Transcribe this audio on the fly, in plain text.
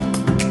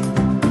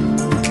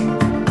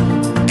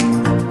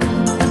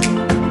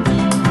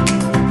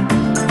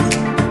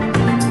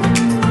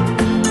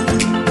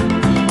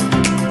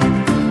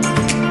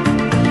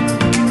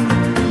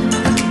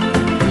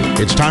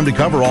time to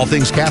cover all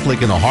things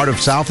Catholic in the heart of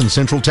South and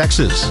Central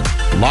Texas.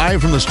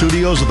 Live from the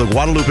studios of the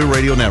Guadalupe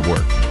Radio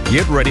Network.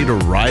 Get ready to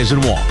rise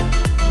and walk.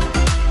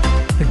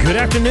 Good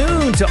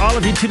afternoon to all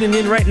of you tuning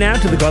in right now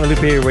to the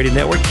Guadalupe Radio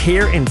Network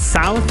here in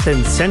South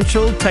and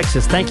Central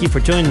Texas. Thank you for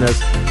joining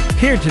us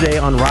here today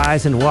on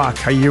Rise and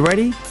Walk. Are you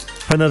ready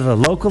for another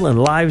local and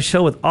live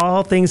show with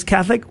all things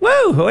Catholic?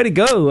 Woo! Way to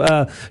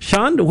go.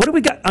 Sean, what do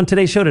we got on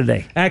today's show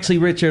today? Actually,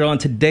 Richard, on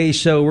today's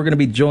show, we're going to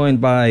be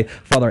joined by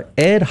Father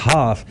Ed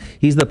Hoff.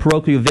 He's the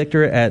parochial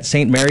victor at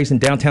St. Mary's in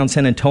downtown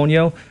San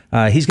Antonio.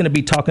 He's going to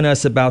be talking to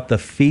us about the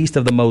Feast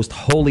of the Most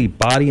Holy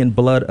Body and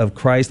Blood of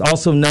Christ,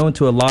 also known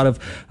to a lot of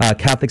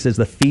Catholics as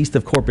the Feast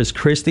of Corpus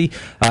Christi.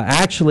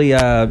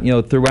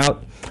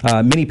 Throughout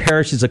many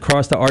parishes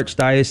across the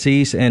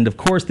Archdiocese and, of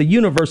course, the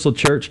Universal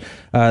Church,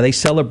 they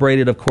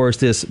celebrated, of course,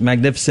 this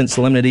magnificent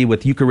solemnity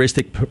with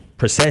Eucharistic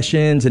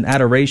processions and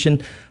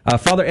adoration.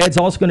 Father Ed's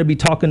also going to be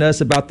talking to us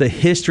about the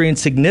history and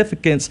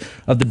significance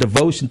of the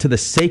devotion to the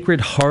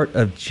Sacred Heart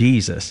of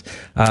Jesus,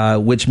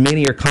 which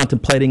many are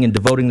contemplating and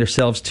devoting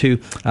themselves to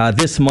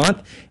this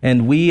month.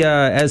 And we,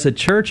 as a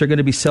church, are going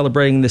to be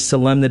celebrating this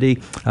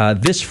solemnity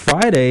this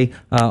Friday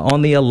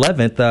on the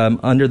 11th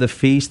under the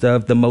Feast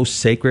of the Most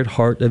Sacred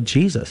Heart of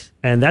Jesus.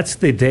 And that's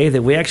the day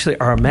that we actually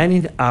are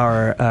manning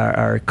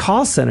our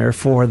call center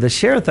for the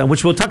Share-a-thon,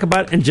 which we'll talk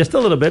about in just a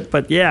little bit.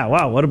 But yeah,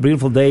 wow, what a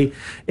beautiful day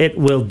it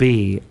will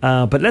be.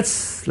 But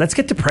let's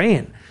get to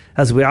praying,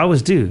 as we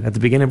always do at the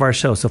beginning of our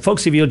show. So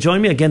folks, if you'll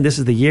join me again, this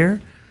is the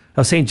year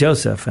of St.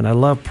 Joseph, and I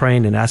love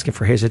praying and asking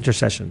for his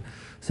intercession.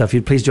 So if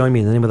you'd please join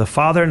me in the name of the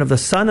Father, and of the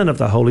Son, and of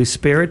the Holy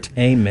Spirit.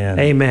 Amen.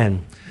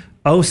 Amen.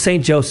 O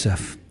St.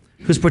 Joseph,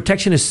 whose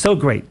protection is so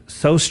great,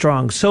 so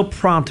strong, so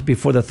prompt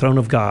before the throne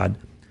of God,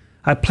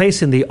 I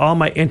place in thee all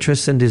my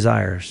interests and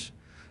desires.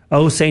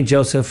 O St.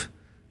 Joseph,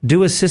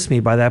 do assist me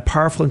by thy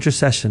powerful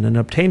intercession, and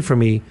obtain for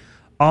me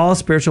all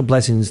spiritual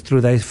blessings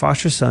through thy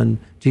foster Son,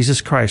 Jesus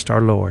Christ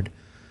our Lord,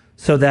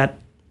 so that,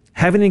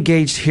 having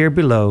engaged here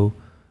below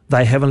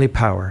thy heavenly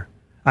power,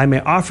 I may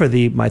offer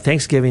thee my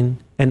thanksgiving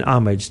and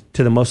homage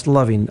to the most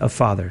loving of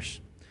fathers.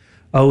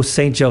 O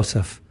St.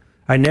 Joseph,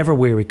 I never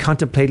weary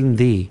contemplating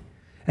thee,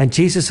 and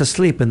Jesus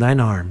asleep in thine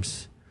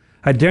arms.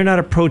 I dare not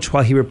approach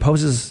while he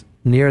reposes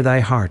near thy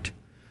heart.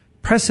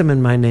 Press him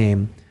in my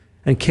name,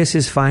 and kiss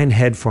his fine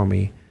head for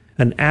me,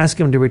 and ask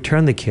him to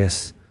return the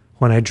kiss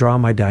when I draw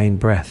my dying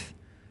breath.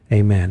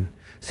 Amen.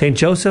 St.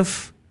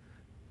 Joseph,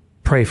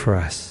 pray for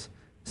us.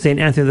 St.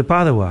 Anthony of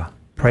Padua,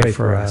 pray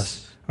for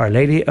us. Our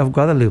Lady of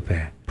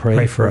Guadalupe,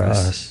 pray for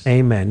us.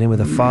 Amen. In the name of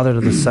the Father, and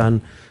of the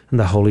Son, and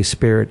the Holy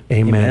Spirit.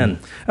 Amen.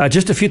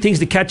 Just a few things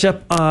to catch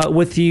up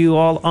with you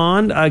all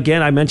on.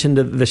 Again, I mentioned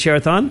the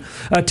Share-a-thon.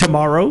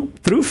 Tomorrow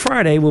through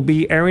Friday, we'll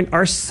be airing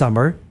our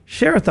summer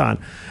Share-a-thon.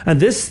 And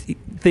the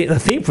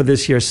theme for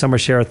this year's summer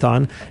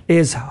Share-a-thon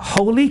is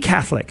Holy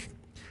Catholic.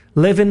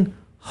 Living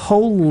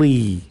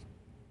holy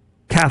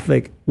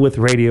Catholic with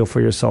radio for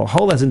your soul.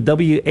 Whole as in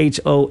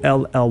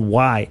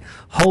WHOLLY.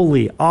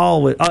 Holy,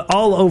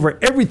 all over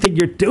everything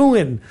you're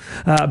doing.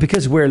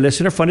 Because we're a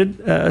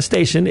listener-funded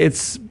station,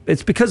 it's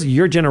because of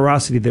your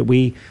generosity that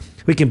we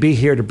can be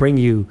here to bring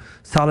you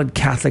solid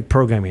Catholic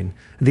programming.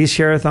 These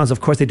Share-a-thons,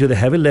 of course, they do the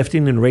heavy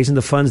lifting and raising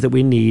the funds that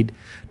we need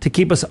to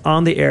keep us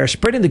on the air,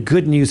 spreading the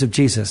good news of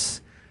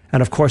Jesus,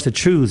 and of course, the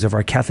truths of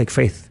our Catholic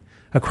faith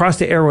across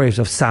the airwaves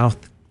of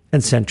South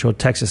and Central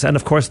Texas, and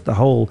of course, the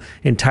whole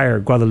entire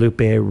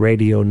Guadalupe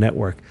Radio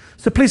Network.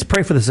 So please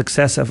pray for the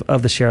success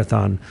of the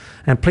Share-a-thon,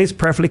 and please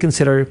prayerfully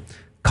consider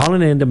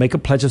calling in to make a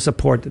pledge of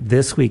support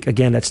this week.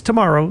 Again, that's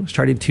tomorrow,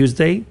 starting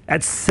Tuesday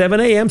at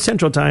 7 a.m.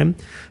 Central Time,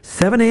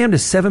 7 a.m. to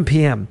 7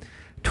 p.m.,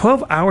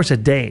 12 hours a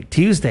day,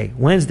 Tuesday,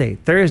 Wednesday,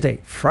 Thursday,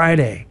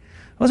 Friday.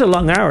 Those are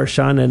long hours,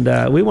 Sean,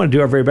 and we want to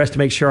do our very best to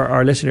make sure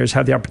our listeners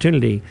have the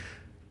opportunity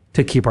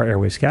to keep our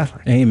airwaves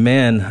Catholic.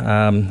 Amen.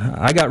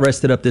 I got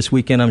rested up this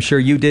weekend. I'm sure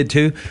you did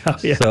too. Oh,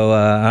 yeah. So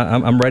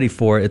I'm ready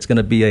for it. It's going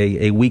to be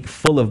a week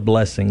full of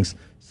blessings.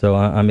 So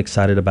I'm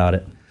excited about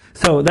it.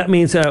 So that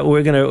means we're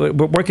working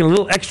a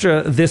little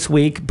extra this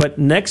week, but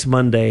next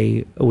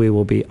Monday we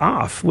will be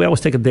off. We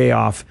always take a day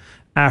off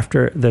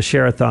after the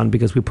Share-a-thon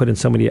because we put in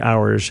so many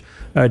hours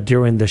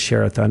during the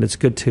Share-a-thon. It's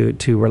good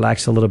to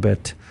relax a little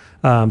bit.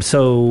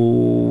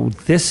 So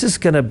this is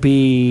going to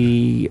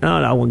be.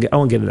 Oh, no, I won't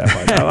get into that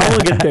part. I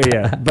won't get there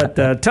yet.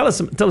 But tell us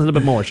a little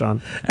bit more,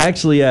 Sean.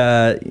 Actually,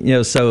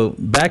 so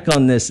back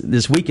on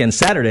this weekend,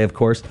 Saturday, of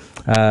course,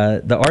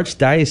 the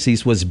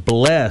Archdiocese was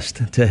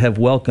blessed to have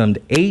welcomed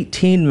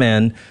 18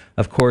 men,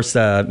 of course,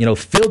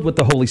 filled with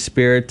the Holy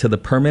Spirit to the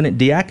permanent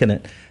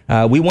diaconate.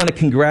 We want to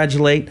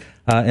congratulate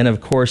and,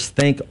 of course,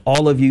 thank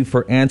all of you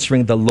for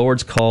answering the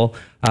Lord's call.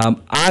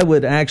 I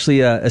would actually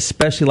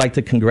especially like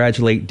to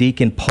congratulate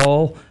Deacon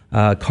Paul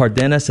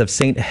Cardenas of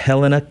St.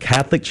 Helena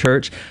Catholic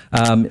Church.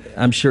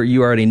 I'm sure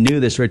you already knew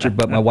this, Richard,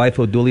 but my wife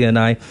Odulia and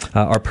I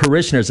are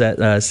parishioners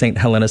at St.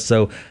 Helena.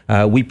 So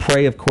we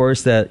pray, of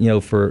course, that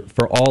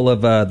for all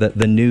of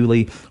the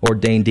newly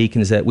ordained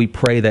deacons, that we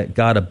pray that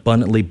God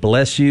abundantly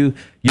bless you,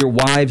 your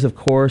wives, of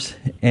course,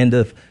 and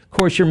of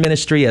course your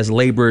ministry as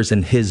laborers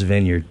in His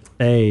vineyard.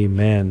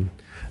 Amen.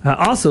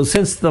 Also,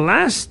 since the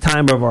last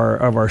time of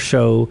our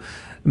show,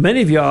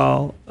 many of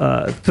y'all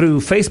through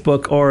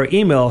Facebook or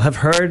email have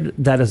heard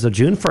that as of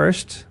June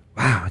 1st.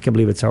 Wow, I can't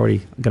believe it's already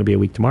going to be a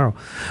week tomorrow.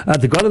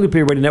 The Guadalupe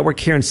Radio Network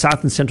here in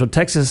South and Central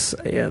Texas,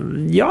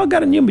 y'all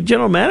got a new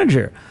general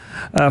manager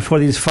for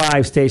these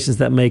 5 stations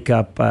that make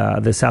up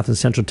the South and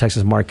Central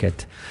Texas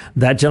market.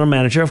 That general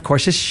manager, of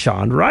course, is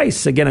Sean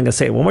Rice. Again, I'm going to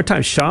say it one more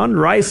time. Sean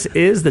Rice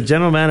is the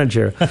general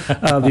manager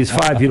of these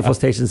 5 beautiful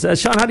stations.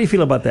 Sean, how do you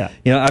feel about that?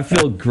 I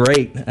feel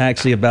great,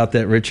 actually, about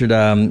that, Richard.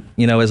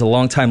 As a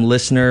longtime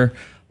listener,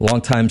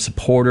 longtime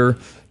supporter,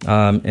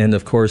 and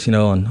of course,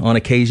 on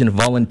occasion, a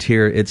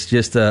volunteer. It's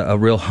just a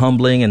real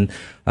humbling and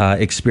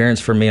experience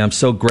for me. I'm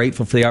so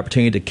grateful for the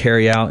opportunity to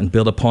carry out and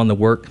build upon the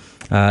work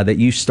that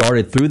you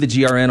started through the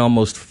GRN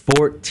almost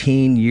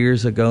 14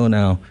 years ago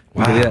now.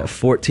 Wow.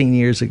 14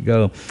 years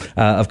ago,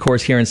 of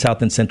course, here in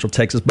South and Central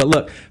Texas. But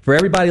look, for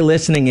everybody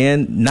listening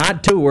in,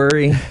 not to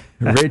worry.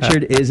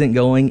 Richard isn't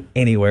going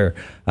anywhere.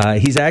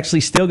 He's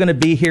actually still going to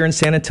be here in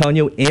San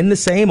Antonio in the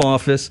same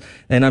office,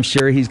 and I'm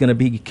sure he's going to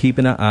be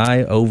keeping an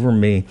eye over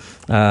me.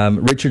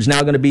 Richard's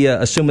now going to be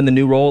assuming the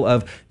new role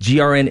of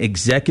GRN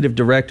Executive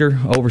Director,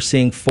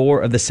 overseeing 4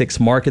 of the 6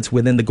 markets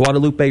within the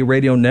Guadalupe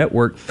Radio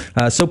Network.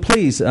 So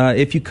please,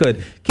 if you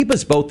could, keep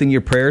us both in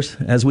your prayers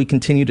as we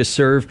continue to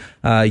serve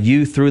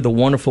you through the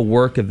wonderful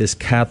work of this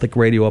Catholic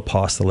radio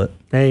apostolate.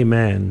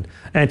 Amen.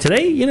 And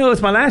today,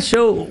 it's my last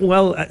show,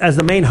 well, as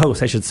the main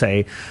host, I should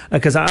say,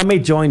 because I may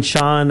join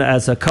Sean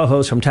as a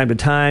co-host from time to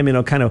time,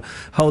 kind of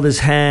hold his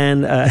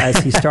hand as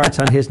he starts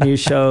on his new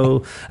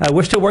show.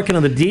 We're still working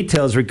on the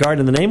details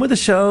regarding the name of the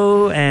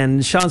show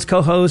and Sean's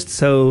co-host,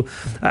 so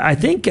I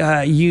think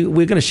we're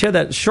going to share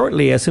that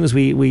shortly as soon as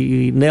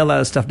we nail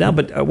that stuff down.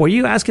 But were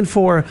you asking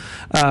for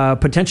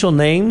potential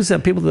names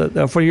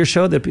people for your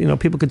show that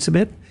people could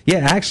submit?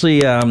 Yeah, actually,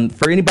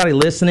 for anybody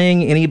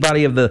listening,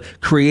 anybody of the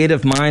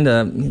creative mind,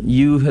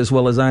 you as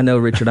well as I know,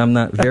 Richard, I'm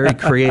not very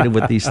creative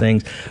with these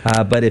things.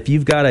 But if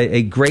you've got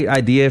a great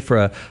idea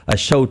for a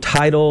show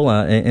title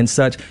and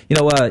such,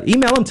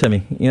 email them to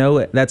me.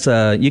 That's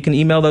you can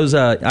email those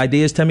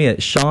ideas to me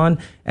at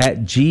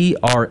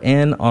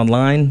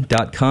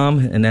Shaun@grnonline.com,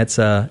 and that's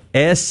SHAUN.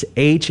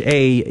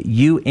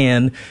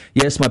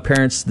 Yes, my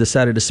parents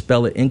decided to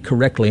spell it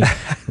incorrectly,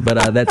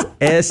 but that's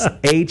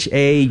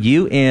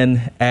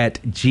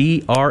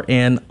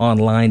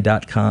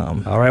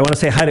SHAUN@grnonline.com. All right, I want to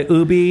say hi to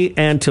Ubi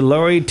and to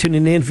Lori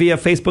tuning in via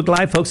Facebook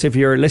Live. Folks, if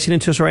you're listening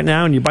to us right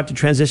now and you're about to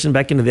transition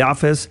back into the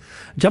office,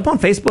 jump on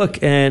Facebook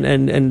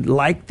and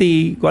like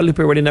the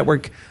Guadalupe Radio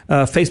Network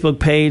Facebook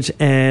page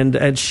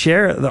and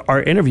share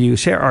our interview,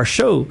 share our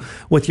show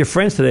with your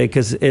friends today,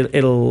 because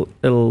it'll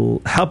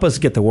help us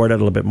get the word out a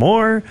little bit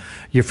more.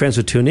 Your friends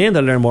will tune in,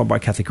 they'll learn more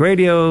about Catholic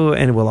radio,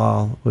 and we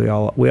all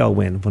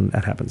win when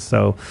that happens.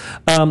 So,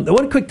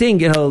 one quick thing,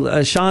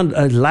 Sean,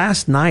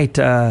 last night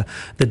the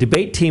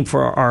debate team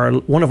for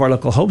one of our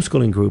local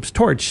homeschooling groups,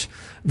 Torch,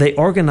 they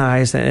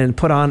organized and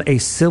put on a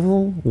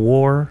Civil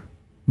War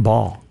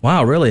ball.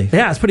 Wow, really?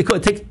 Yeah, it's pretty cool.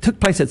 It took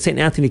place at St.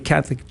 Anthony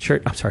Catholic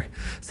Church. I'm sorry,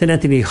 St.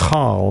 Anthony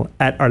Hall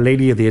at Our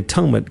Lady of the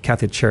Atonement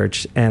Catholic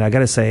Church, and I got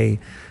to say,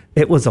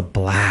 it was a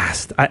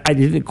blast. I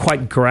didn't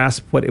quite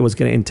grasp what it was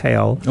going to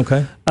entail.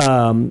 Okay.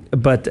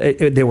 But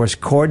there was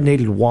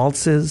coordinated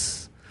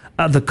waltzes.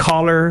 The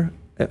caller,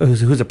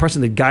 who's a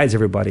person that guides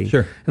everybody.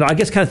 Sure. I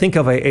guess kind of think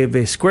of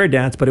a square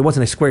dance, but it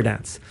wasn't a square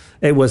dance.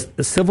 It was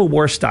the Civil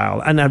War style.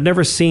 And I've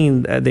never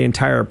seen the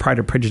entire Pride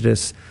or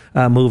Prejudice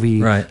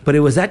movie. Right. But it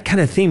was that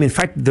kind of theme. In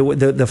fact,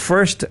 the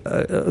first...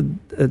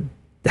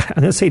 I'm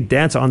going to say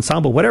dance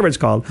ensemble, whatever it's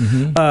called,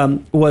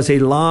 was a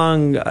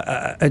long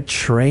a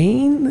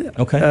train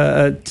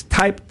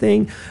type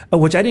thing,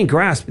 which I didn't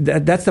grasp.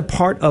 That's the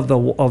part of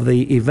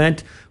the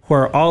event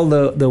where all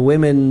the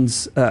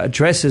women's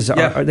dresses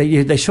are.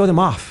 They show them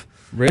off.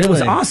 Really? And it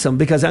was awesome,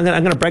 because I'm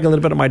going to brag a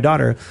little bit on my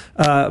daughter.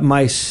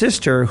 My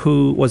sister,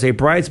 who was a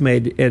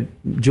bridesmaid at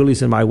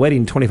Julie's and my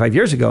wedding 25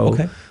 years ago,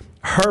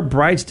 her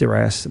bride's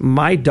dress,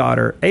 my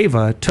daughter,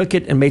 Ava, took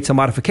it and made some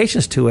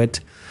modifications to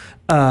it.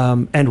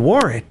 And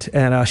wore it,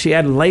 and she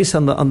added lace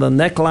on the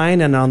neckline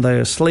and on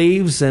the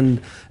sleeves, and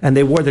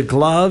they wore the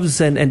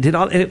gloves and did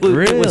all. It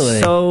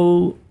was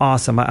so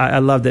awesome. I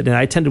loved it, and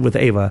I attended with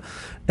Ava,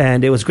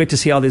 and it was great to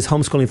see all these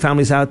homeschooling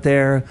families out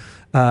there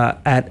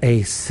at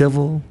a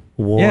Civil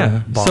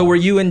War ball. So were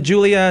you and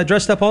Julia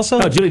dressed up also?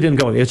 No, Julie didn't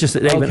go. It was just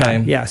Ava and I.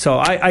 Yeah, so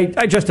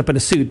I dressed up in a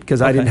suit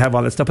because I didn't have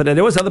all that stuff. But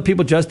there was other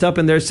people dressed up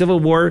in their Civil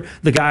War,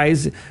 the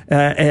guys.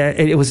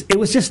 It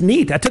was just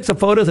neat. I took some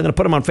photos. I'm going to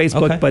put them on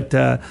Facebook,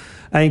 but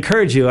I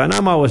encourage you, and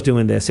I'm always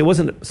doing this. It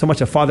wasn't so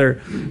much a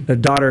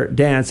father-daughter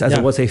dance as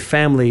it was a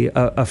family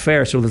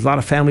affair. So there's a lot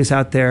of families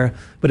out there,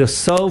 but it was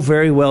so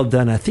very well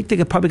done. I think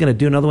they're probably going to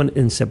do another one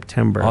in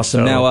September.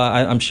 Awesome. So, now,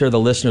 I'm sure the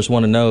listeners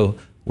want to know,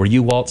 Were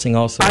you waltzing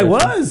also? I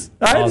was.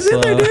 I was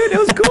in there, dude. It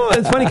was cool.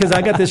 It's funny because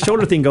I got this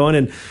shoulder thing going,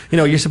 and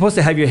you're supposed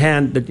to have your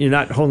hand that you're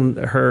not holding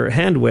her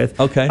hand with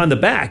on the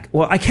back.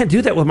 Well, I can't do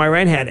that with my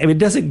right hand. I mean, it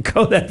doesn't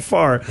go that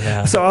far.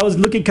 Yeah. So I was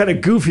looking kind of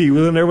goofy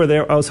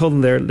whenever I was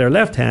holding their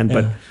left hand.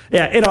 But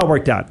it all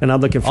worked out, and I'm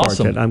looking forward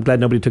to it. I'm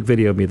glad nobody took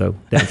video of me though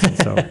dancing.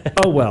 So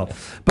oh well.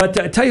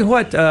 But tell you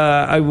what,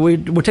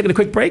 we're taking a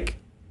quick break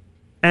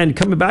and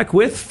coming back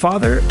with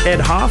Father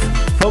Ed Hoff.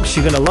 Folks,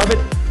 you're gonna love it.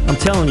 I'm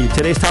telling you,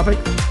 today's topic.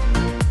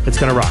 It's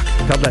going to rock.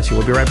 God bless you.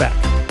 We'll be right back.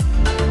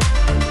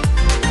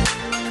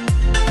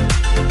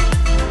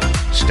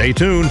 Stay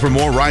tuned for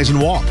more Rise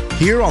and Walk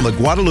here on the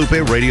Guadalupe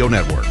Radio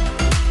Network.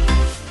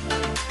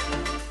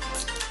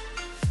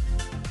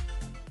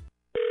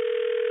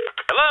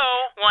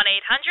 Hello?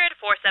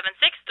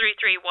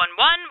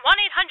 1-800-476-3311.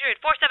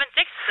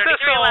 1-800-476-3311.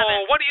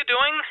 Cecil, what are you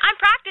doing? I'm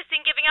practicing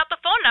giving out the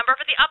phone number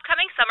for the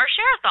upcoming summer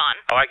share-a-thon.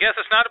 Oh, I guess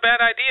it's not a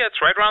bad idea.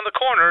 It's right around the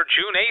corner,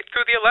 June 8th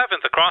through the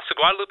 11th, across the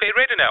Guadalupe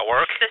Radio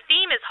Network. The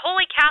theme is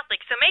Holy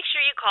Catholic, so make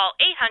sure you call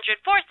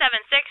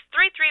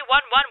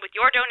 800-476-3311 with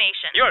your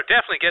donation. You're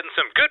definitely getting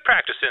some good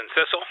practice in,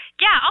 Cecil.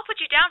 Yeah, I'll put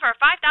you down for a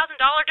 $5,000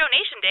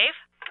 donation, Dave.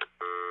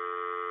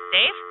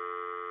 Dave?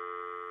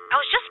 I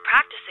was just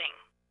practicing.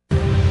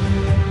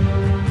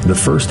 The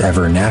first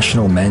ever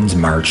National Men's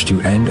March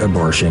to End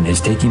Abortion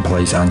is taking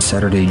place on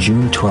Saturday,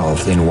 June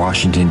 12th in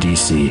Washington,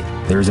 D.C.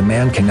 There is a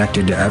man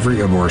connected to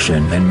every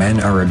abortion, and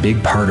men are a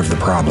big part of the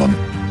problem.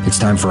 It's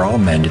time for all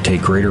men to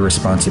take greater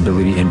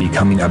responsibility in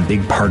becoming a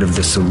big part of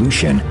the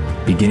solution,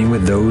 beginning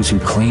with those who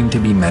claim to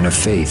be men of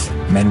faith.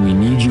 Men, we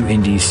need you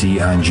in D.C.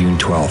 on June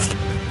 12th.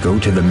 Go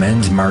to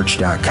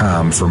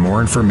themensmarch.com for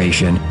more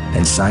information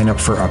and sign up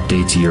for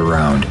updates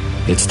year-round.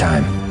 It's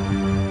time.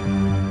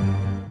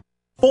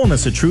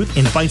 Fullness of Truth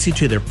invites you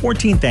to their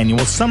 14th annual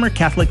Summer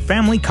Catholic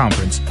Family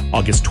Conference,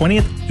 August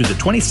 20th through the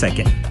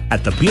 22nd,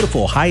 at the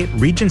beautiful Hyatt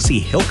Regency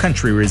Hill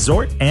Country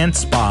Resort and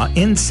Spa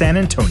in San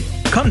Antonio.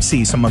 Come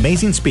see some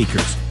amazing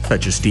speakers,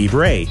 such as Steve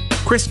Ray,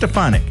 Chris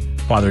Stefanik,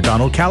 Father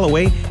Donald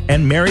Calloway,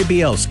 and Mary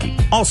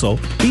Bielski. Also,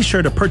 be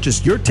sure to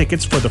purchase your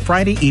tickets for the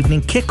Friday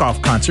evening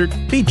kickoff concert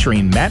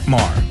featuring Matt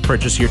Maher.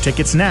 Purchase your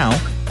tickets now.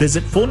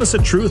 Visit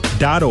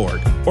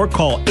fullnessoftruth.org or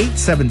call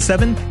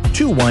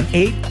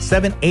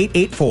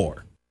 877-218-7884.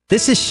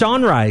 This is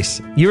Sean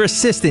Rice, your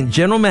Assistant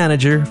General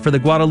Manager for the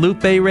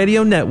Guadalupe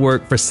Radio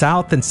Network for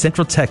South and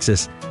Central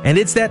Texas. And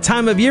it's that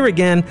time of year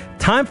again,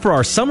 time for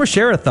our Summer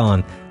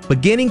Share-a-thon.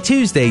 Beginning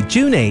Tuesday,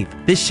 June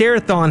 8th, this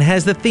Share-a-thon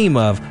has the theme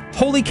of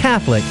Holy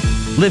Catholic,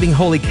 Living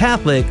Holy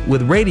Catholic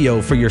with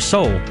Radio for Your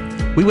Soul.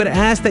 We would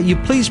ask that you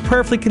please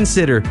prayerfully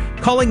consider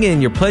calling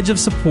in your pledge of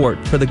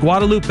support for the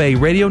Guadalupe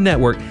Radio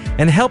Network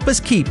and help us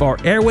keep our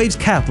airwaves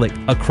Catholic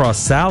across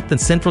South and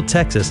Central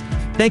Texas.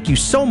 Thank you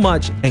so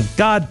much, and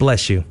God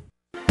bless you.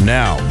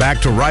 Now,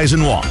 back to Rise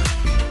and Walk.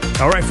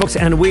 All right, folks,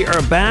 and we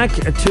are back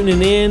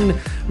tuning in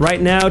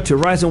right now to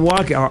Rise and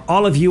Walk.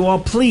 All of you all,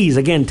 please,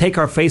 again, take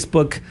our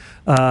Facebook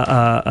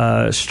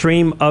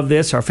stream of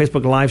this, our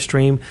Facebook live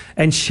stream,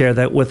 and share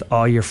that with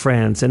all your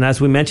friends. And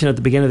as we mentioned at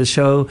the beginning of the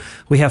show,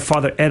 we have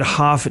Father Ed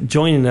Hoff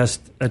joining us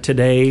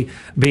today,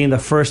 being the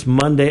first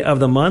Monday of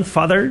the month.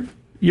 Father,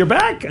 you're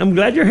back. I'm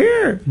glad you're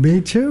here. Me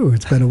too.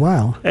 It's been a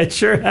while. It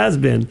sure has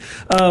been.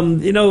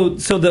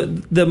 So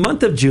the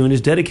month of June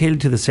is dedicated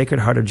to the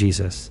Sacred Heart of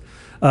Jesus.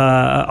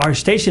 Our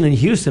station in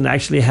Houston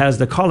actually has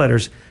the call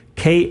letters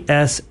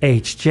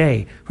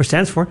KSHJ, which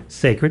stands for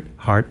Sacred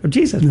Heart of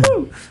Jesus. Yeah.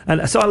 Woo!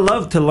 And so I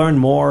love to learn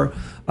more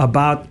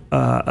about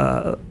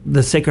the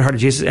Sacred Heart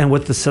of Jesus, and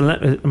with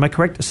the am I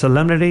correct?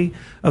 Solemnity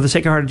of the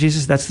Sacred Heart of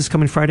Jesus. That's this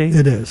coming Friday.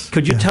 It is.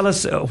 Could you tell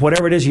us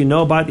whatever it is you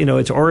know about,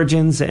 its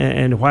origins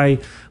and why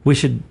we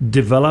should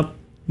develop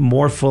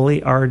more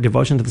fully our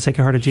devotion to the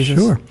Sacred Heart of Jesus?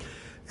 Sure.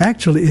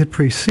 Actually, it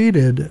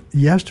preceded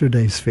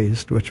yesterday's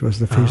feast, which was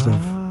the feast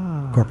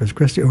of Corpus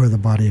Christi, or the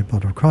body and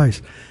blood of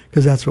Christ,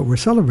 because that's what we're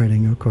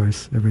celebrating, of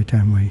course, every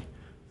time we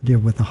deal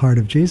with the heart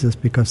of Jesus,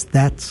 because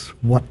that's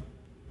what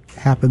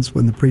happens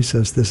when the priest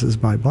says, "This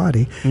is my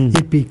body."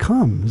 It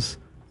becomes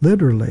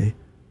literally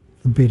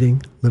the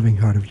beating, living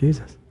heart of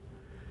Jesus.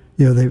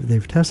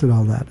 They've tested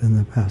all that in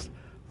the past.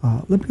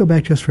 Let me go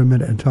back just for a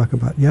minute and talk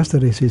about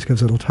yesterday's feast,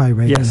 because it'll tie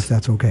right in, if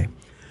that's okay.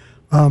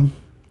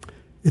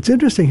 It's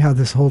interesting how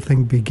this whole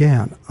thing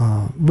began.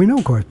 We know,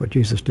 of course, what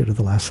Jesus did at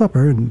the Last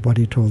Supper and what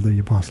he told the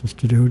apostles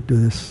to do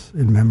this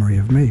in memory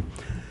of me.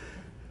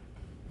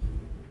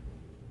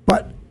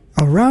 But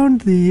around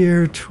the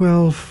year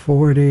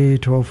 1240,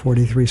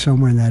 1243,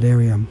 somewhere in that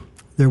area,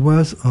 there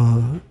was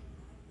a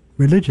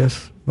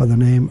religious by the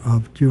name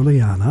of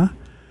Juliana,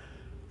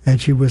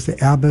 and she was the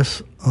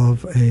abbess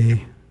of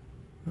a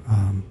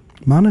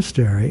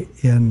monastery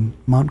in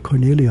Mont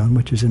Cornelion,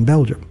 which is in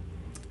Belgium.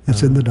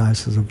 It's in the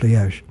Diocese of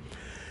Liège.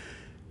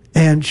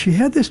 And she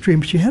had this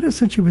dream. She had it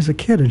since she was a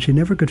kid, and she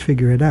never could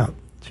figure it out.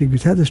 She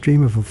had this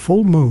dream of a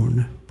full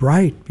moon,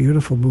 bright,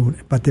 beautiful moon,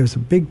 but there's a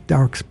big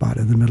dark spot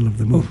in the middle of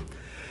the moon.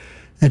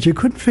 And she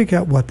couldn't figure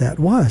out what that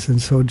was,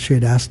 and so she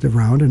had asked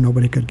around, and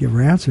nobody could give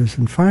her answers.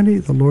 And finally,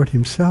 the Lord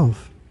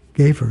himself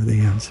gave her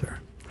the answer.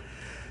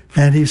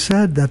 And he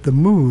said that the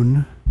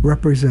moon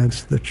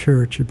represents the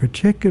church, and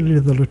particularly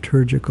the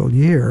liturgical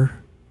year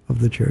of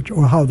the church,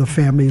 or how the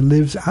family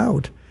lives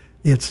out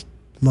its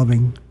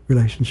loving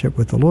relationship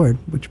with the Lord,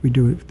 which we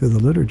do through the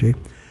liturgy.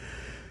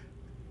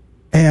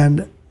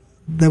 And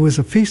there was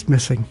a feast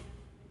missing.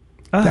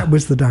 That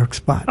was the dark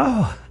spot.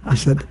 He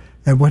said,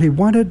 and what he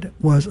wanted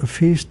was a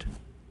feast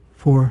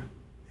for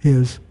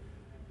his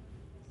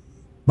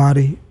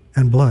body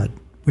and blood,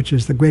 which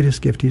is the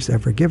greatest gift he's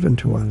ever given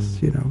to us,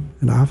 you know.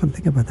 And I often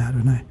think about that,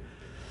 and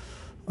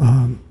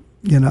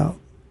you know,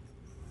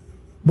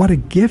 what a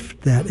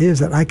gift that is,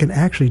 that I can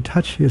actually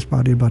touch his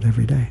body and blood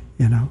every day,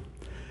 you know.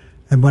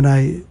 And when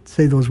I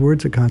say those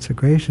words of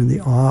consecration,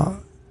 the awe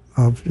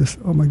of just,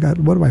 oh my God,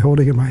 what am I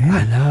holding in my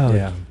hand? I know.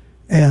 Yeah.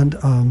 And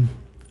I'll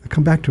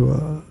come back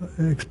to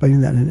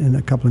explaining that in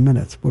a couple of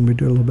minutes when we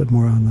do a little bit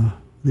more on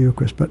the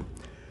Eucharist. But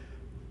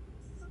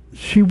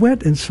she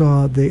went and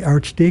saw the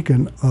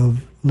Archdeacon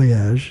of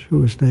Liège,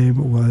 whose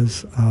name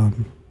was,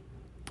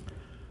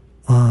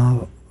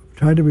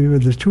 trying to remember,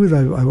 there's two that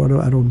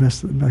I don't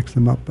mix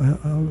them up,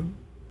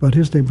 but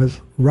his name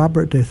was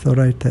Robert de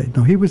Thorete.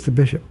 No, he was the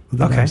bishop of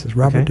the diocese,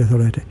 Robert de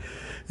Thorete.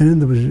 And then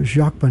there was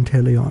Jacques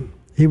Pantaleon.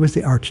 He was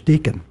the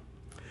archdeacon.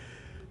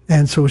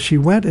 And so she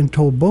went and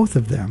told both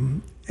of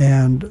them,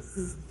 and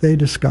they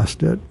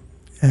discussed it,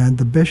 and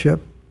the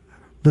bishop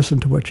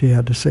listened to what she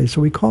had to say.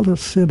 So he called a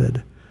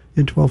synod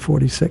in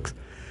 1246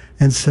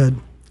 and said,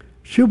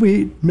 should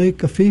we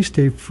make a feast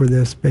day for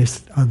this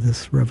based on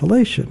this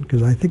revelation?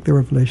 Because I think the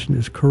revelation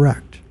is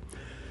correct.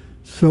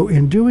 So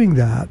in doing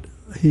that,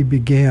 he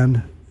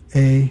began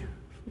a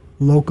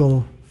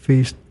local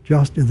feast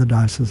just in the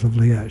Diocese of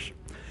Liège.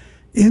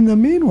 In the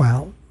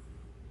meanwhile,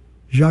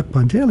 Jacques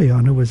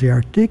Pantaleon, who was the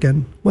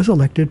archdeacon, was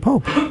elected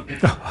pope.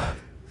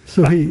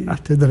 So he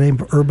did the name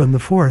of Urban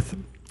IV,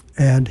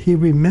 and he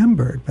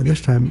remembered, by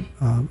this time,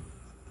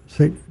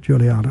 St.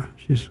 Juliana,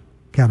 she's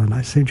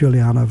canonized, St.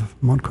 Juliana of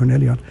Mont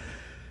Cornelion,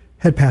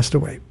 had passed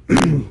away.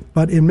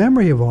 But in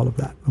memory of all of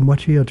that, and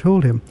what she had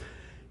told him,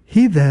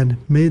 he then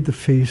made the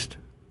feast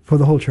for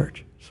the whole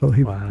church. So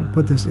he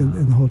put this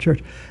in the whole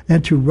church.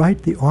 And to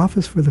write the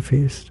office for the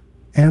feast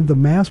and the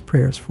Mass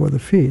prayers for the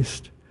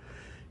feast,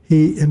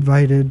 he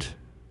invited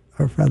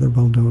a rather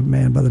well-known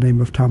man by the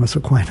name of Thomas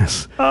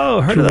Aquinas.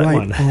 Oh, heard of that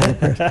one. All the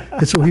prayers.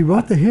 And so he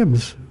wrote the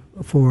hymns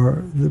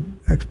for the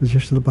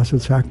exposition of the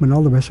Blessed Sacrament,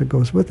 all the rest that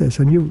goes with this.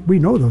 And we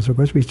know those, of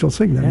course. We still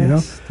sing them, you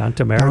know.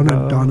 Tantum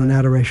Ergo. Dawn and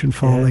Adoration,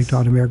 Fall, Lake,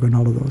 Tantum Ergo, and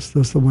all of those.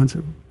 Those are the ones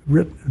that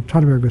written.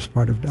 Tantum Ergo is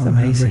part of Dawn and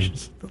Adoration,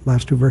 the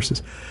last two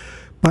verses.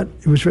 But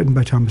it was written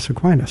by Thomas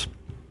Aquinas.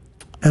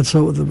 And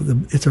so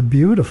it's a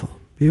beautiful,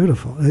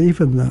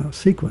 even the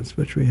sequence,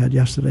 which we had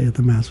yesterday at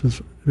the Mass,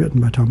 was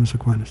written by Thomas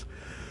Aquinas,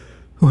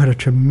 who had a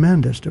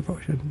tremendous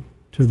devotion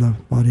to the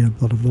body and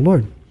blood of the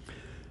Lord.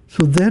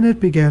 So then it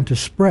began to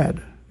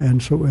spread,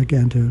 and so it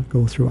began to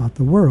go throughout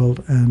the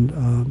world.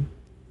 And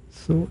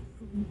so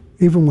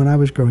even when I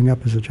was growing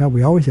up as a child,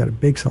 we always had a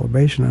big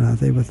celebration on that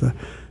day with the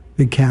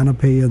big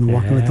canopy and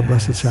walking with the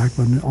Blessed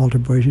Sacrament, and altar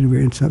boys, we were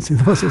incensing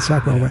the Blessed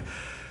Sacrament all the way.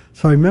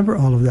 So I remember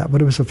all of that,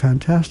 but it was a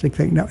fantastic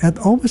thing. Now,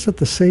 almost at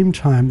the same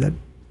time that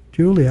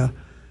Juliana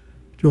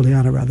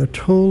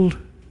told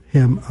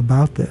him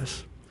about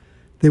this,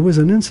 there was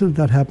an incident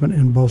that happened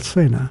in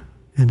Bolsena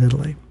in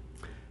Italy.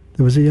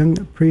 There was a young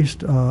priest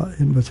by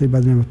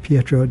the name of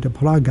Pietro de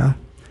Praga,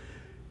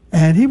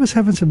 and he was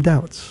having some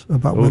doubts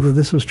about whether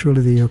this was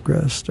truly the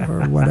Eucharist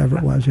or whatever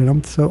it was, you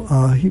know. So,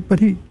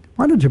 but he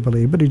wanted to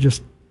believe, but he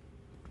just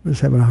was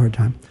having a hard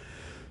time.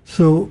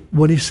 So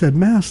when he said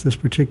Mass this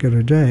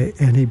particular day,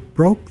 and he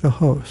broke the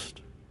host,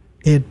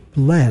 it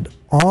bled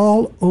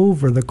all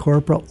over the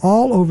corporal,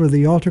 all over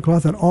the altar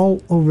cloth, and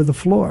all over the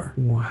floor.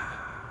 Wow.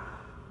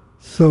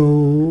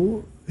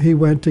 So he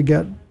went to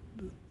get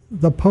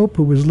the Pope,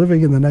 who was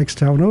living in the next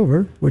town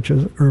over, which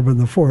is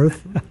Urban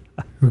IV,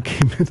 who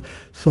came and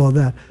saw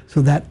that.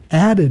 So that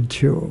added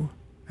to,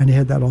 and he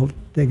had that all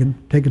taken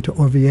to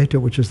Orvieto,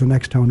 which is the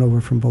next town over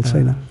from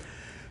Bolsena.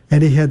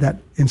 And he had that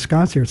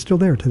ensconced here. It's still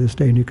there to this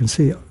day, and you can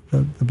see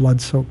the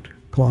blood-soaked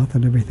cloth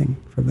and everything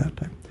from that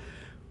time,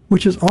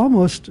 which is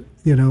almost,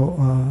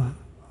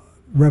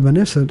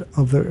 reminiscent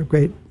of the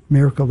great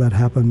miracle that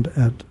happened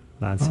at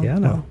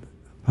Lanciano.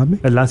 Pardon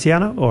me? At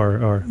Lanciano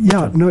or at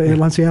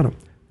Lanciano.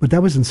 But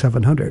that was in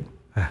 700.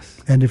 Yes.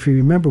 And if you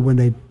remember when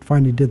they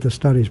finally did the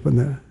studies, when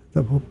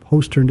the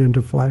host turned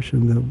into flesh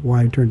and the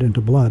wine turned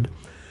into blood,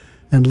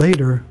 and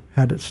later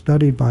had it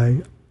studied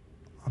by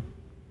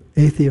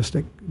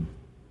atheistic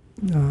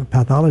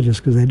pathologists,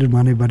 because they didn't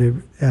want anybody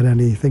to add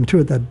anything to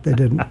it that they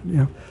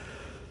didn't,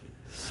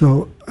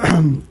 So,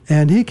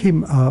 and he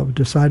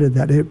decided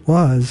that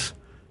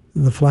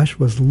the flesh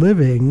was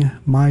living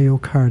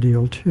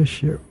myocardial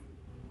tissue.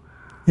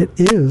 It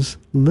is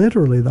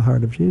literally the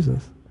heart of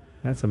Jesus.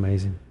 That's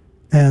amazing.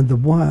 And the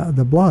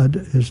blood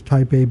is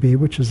type AB,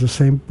 which is the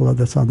same blood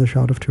that's on the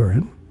Shroud of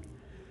Turin,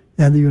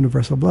 and the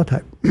universal blood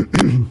type.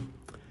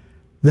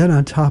 Then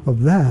on top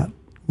of that,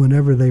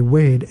 whenever they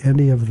weighed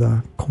any of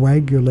the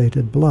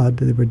coagulated blood,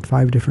 there were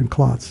 5 different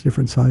clots,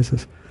 different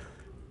sizes.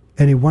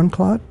 Any one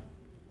clot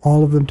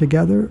all of them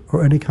together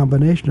or any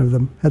combination of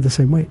them had the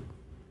same weight.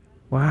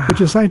 Wow.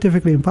 Which is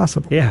scientifically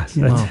impossible. Yes.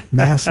 You know,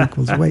 mass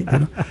equals weight, you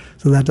know?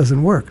 So that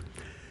doesn't work.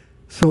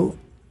 So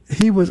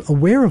he was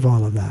aware of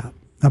all of that.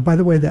 Now, by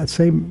the way, that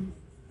same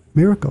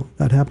miracle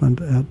that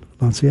happened at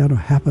Lanciano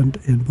happened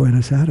in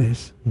Buenos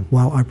Aires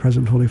while our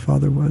present Holy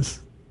Father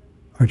was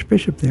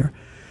Archbishop there.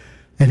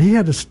 And he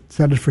had to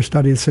set it for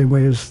study the same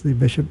way as the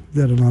bishop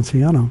did at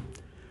Lanciano.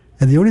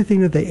 And the only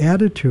thing that they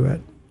added to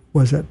it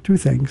was that two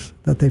things,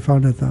 that they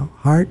found that the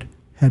heart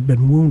had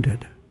been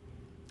wounded.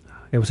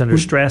 It was under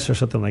stress or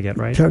something like that,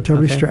 right?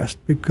 Terribly stressed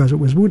because it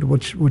was wounded,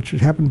 which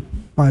happened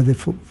by the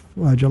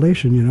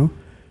flagellation, you know,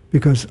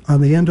 because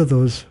on the end of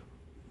those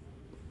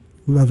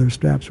leather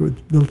straps were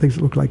little things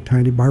that looked like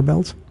tiny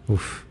barbells.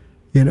 Oof.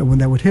 You know, when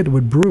that would hit, it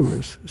would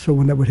bruise. So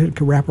when that would hit, it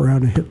could wrap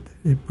around and hit.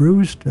 It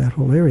bruised that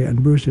whole area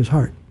and bruised his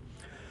heart.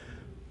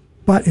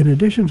 But in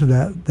addition to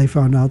that, they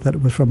found out that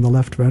it was from the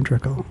left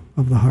ventricle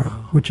of the heart,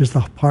 which is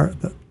the part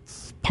that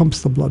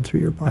pumps the blood through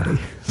your body.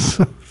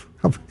 So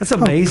that's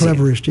amazing. How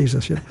clever is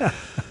Jesus? You know?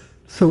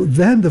 So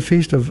then the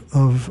feast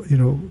of you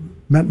know,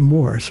 meant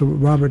more. So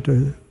Jacques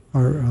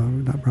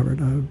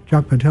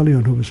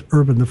Pantaleon, who was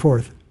Urban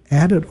IV,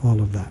 added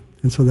all of that,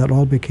 and so that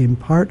all became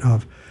part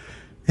of.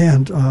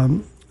 And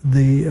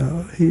he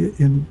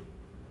in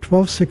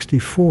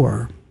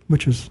 1264,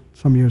 which is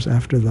some years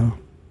after the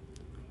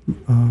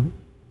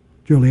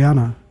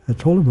Juliana had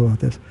told him about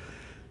this,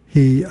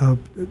 he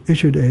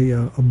issued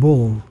a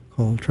bull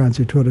called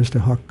Transitoris de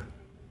Hoc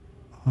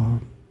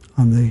on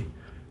the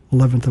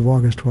 11th of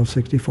August,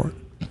 1264,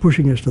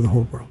 pushing it to the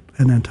whole world.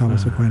 And then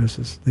Thomas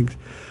Aquinas' things.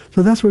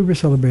 So that's what we were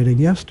celebrating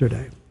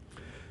yesterday.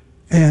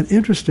 And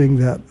interesting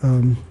that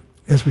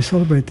as we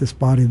celebrate this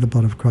body and the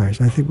blood of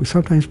Christ, I think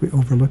sometimes we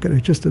overlook it.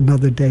 It's just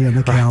another day on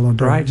the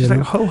calendar. Right, just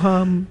like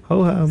ho-hum,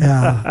 ho-hum.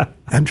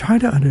 And trying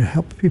to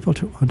help people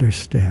to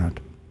understand.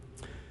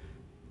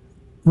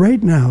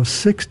 Right now,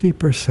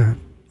 60%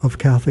 of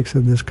Catholics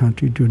in this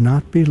country do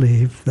not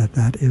believe that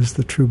that is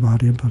the true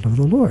body and blood of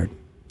the Lord.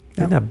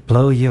 Doesn't that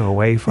blow you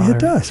away, Father? It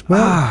does.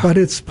 Well, but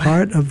it's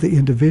part of the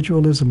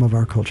individualism of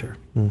our culture.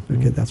 Mm-hmm.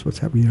 Okay, that's what's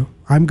happening. You know,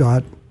 I'm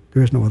God.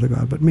 There is no other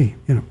God but me.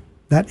 You know,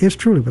 that is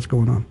truly what's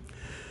going on.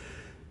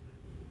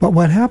 But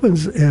what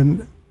happens,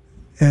 and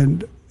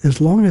as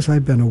long as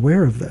I've been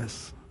aware of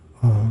this,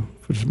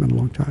 which has been a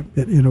long time,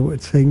 you know,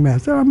 it's saying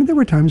Mass. I mean, there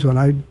were times when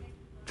I'd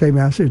say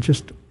Mass, it's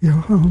just, you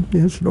know,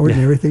 it's an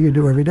ordinary thing you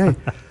do every day.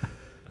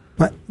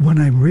 But when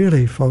I'm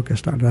really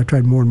focused on it, I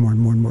tried more and more and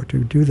more and more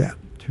to do that,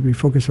 to be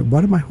focused on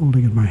what am I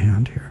holding in my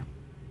hand here?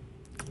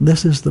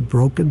 This is the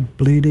broken,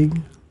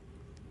 bleeding,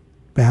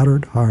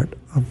 battered heart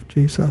of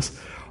Jesus,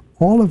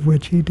 all of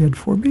which he did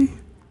for me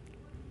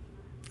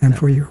and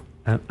for you.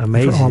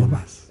 Amazing. For all of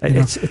us.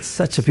 It's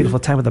such a beautiful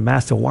time of the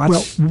Mass to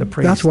watch the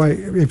priest. That's why,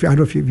 I don't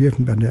know if you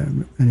haven't been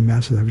to any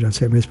Masses I've done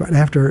St. Mass, but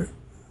after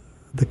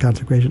the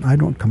consecration, I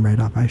don't come right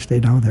up. I stay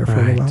down there for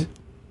a while.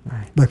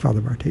 Right. Like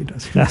Father Martin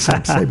does.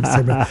 Same.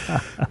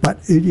 But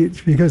it's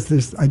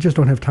because I just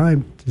don't have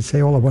time to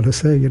say all I want to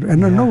say. You know?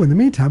 And I know in the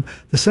meantime,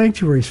 the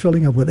sanctuary is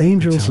filling up with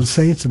angels and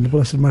saints and the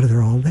Blessed Mother.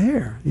 They're all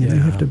there. You know,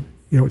 you have to,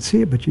 you don't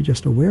see it, but you're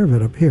just aware of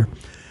it up here.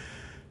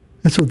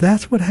 And so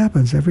that's what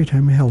happens every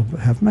time we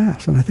have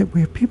Mass. And I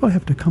think people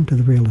have to come to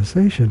the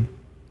realization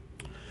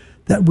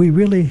that we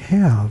really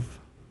have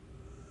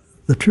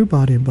the true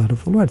body and blood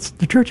of the Lord.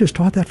 The Church has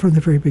taught that from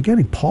the very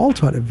beginning. Paul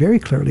taught it very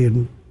clearly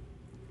in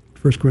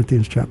 1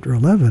 Corinthians chapter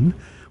 11,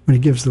 when he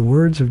gives the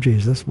words of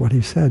Jesus, what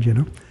he said, you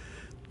know,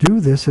 do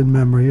this in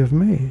memory of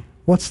me.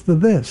 What's the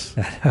this?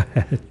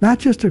 Not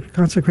just to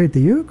consecrate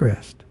the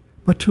Eucharist,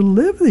 but to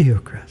live the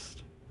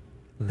Eucharist.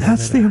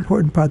 That's the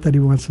important part that he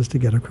wants us to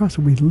get across.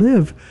 We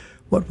live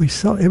what we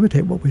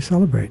imitate what we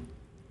celebrate,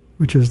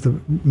 which is the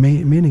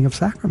meaning of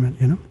sacrament,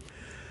 you know.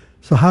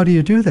 So how do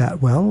you do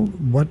that? Well,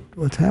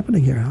 what's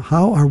happening here?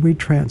 How are we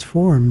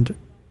transformed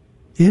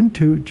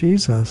into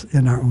Jesus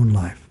in our own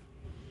life?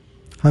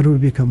 How do we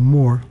become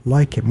more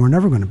like him? We're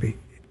never going to be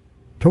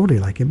totally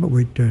like him, but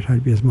we try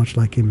to be as much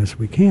like him as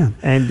we can.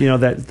 And you know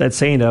that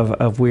saying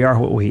of we are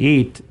what we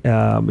eat.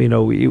 You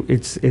know,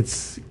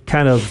 it's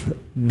kind of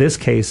this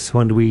case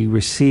when we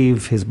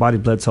receive his body,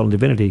 blood, soul, and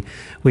divinity,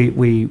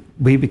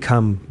 we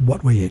become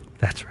what we eat.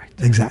 That's right.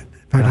 Exactly.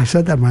 In fact, I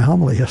said that in my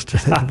homily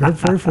yesterday. The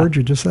very word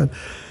you just said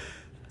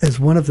is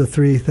one of the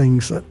three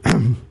things. That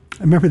I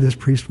remember this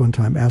priest one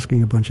time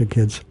asking a bunch of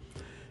kids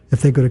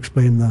if they could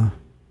explain the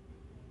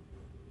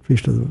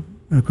feast of the.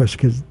 And of course, the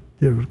kids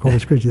did call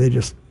us crazy. They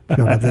just they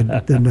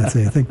didn't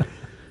say a thing.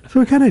 So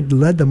we kind of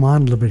led them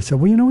on a little bit. He said,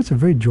 well, you know, it's a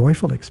very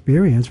joyful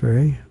experience,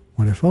 very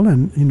wonderful.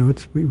 And, you know,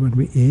 it's when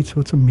we eat, so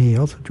it's a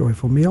meal, it's a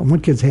joyful meal. And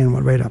one kid's hand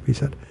went right up. He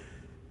said,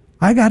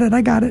 I got it.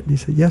 And he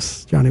said,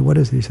 yes, Johnny, what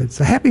is it? He said, it's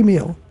a happy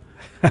meal.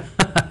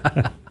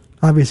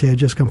 Obviously, I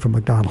just come from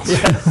McDonald's.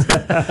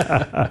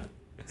 Yes.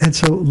 And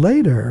so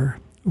later,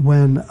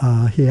 when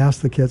he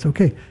asked the kids,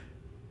 okay,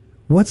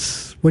 what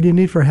do you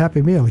need for a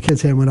happy meal? The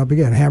kid's hand went up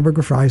again,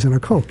 hamburger, fries, and a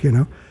Coke, you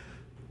know.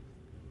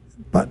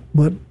 But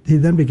what he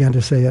then began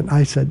to say, and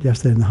I said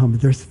yesterday in the homily,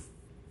 there's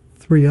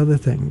three other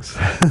things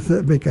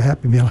that make a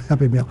happy meal a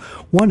happy meal.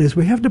 One is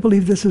we have to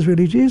believe this is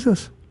really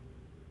Jesus.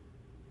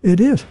 It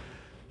is.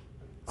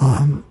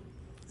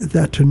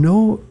 That to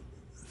know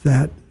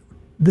that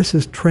this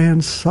is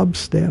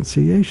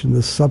transubstantiation.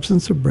 The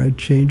substance of bread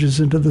changes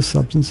into the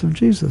substance of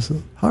Jesus'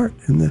 the heart,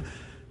 and the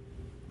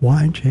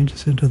wine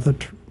changes into the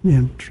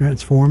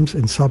transforms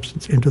in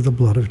substance into the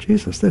blood of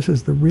Jesus. This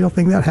is the real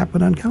thing that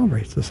happened on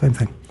Calvary. It's the same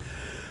thing.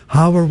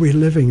 How are we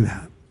living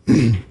that?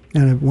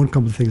 And one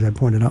couple of things I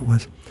pointed out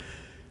was,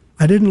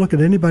 I didn't look at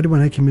anybody when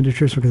I came into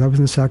church because I was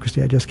in the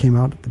sacristy. I just came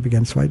out at the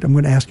beginning. So I'm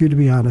going to ask you to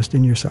be honest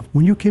in yourself.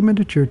 When you came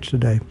into church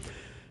today,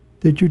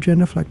 did you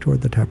genuflect toward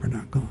the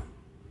tabernacle?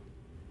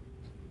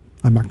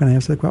 I'm not going to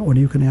answer that question. Well,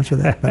 you can answer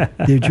that. But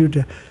did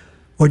you,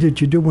 or did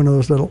you do one of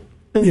those little,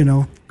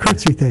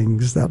 curtsy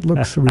things that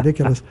looks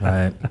ridiculous?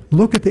 Right.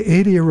 Look at the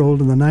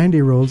 80-year-old and the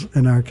 90-year-olds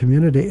in our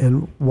community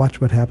and watch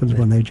what happens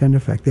when they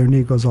genuflect. Their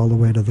knee goes all the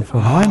way to the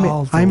floor.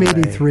 I'm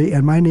 83,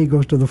 and my knee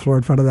goes to the floor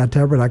in front of that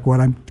tabernacle when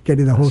I'm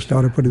getting the host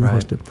out or putting the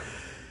host in.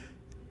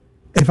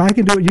 If I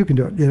can do it, you can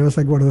do it. It's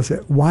like one of those.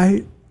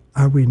 Why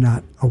are we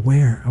not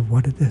aware of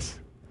what it is?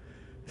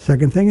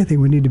 Second thing, I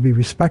think we need to be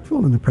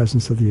respectful in the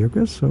presence of the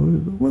Eucharist. So,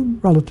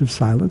 relative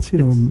silence,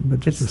 but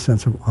just a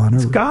sense of honor.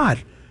 It's God.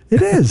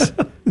 It is.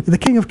 The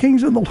King of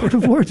Kings and the Lord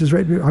of Lords is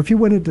right. If you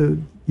went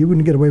into, you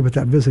wouldn't get away with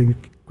that visiting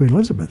Queen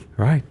Elizabeth.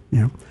 Right.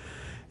 And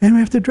we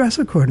have to dress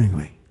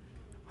accordingly.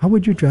 How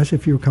would you dress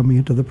if you were coming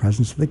into the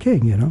presence of the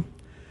King,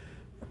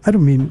 I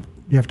don't mean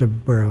you have to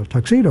wear a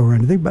tuxedo or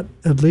anything, but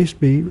at least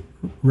be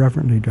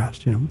reverently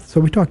dressed, So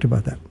we talked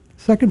about that.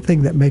 Second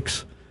thing that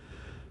makes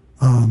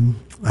a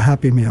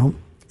happy meal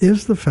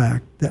is the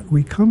fact that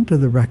we come to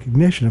the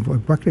recognition of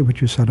exactly what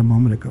you said a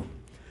moment ago,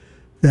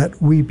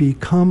 that we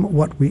become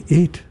what we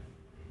eat.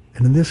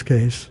 And in this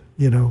case,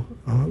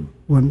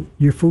 when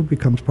your food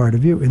becomes part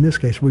of you, in this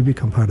case, we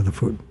become part of the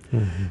food.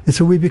 Mm-hmm. And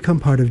so we become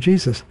part of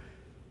Jesus,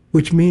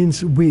 which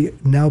means we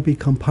now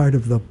become part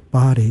of the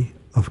body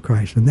of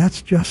Christ. And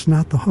that's just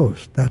not the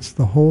host. That's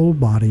the whole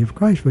body of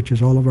Christ, which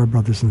is all of our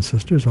brothers and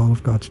sisters, all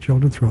of God's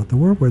children throughout the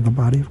world. We're the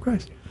body of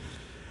Christ.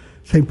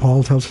 St.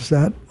 Paul tells us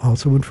that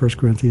also in 1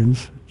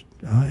 Corinthians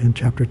in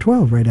chapter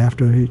 12, right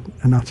after he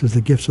announces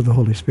the gifts of the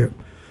Holy Spirit.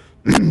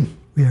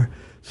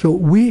 So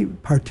we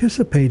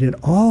participate in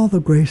all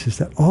the graces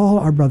that all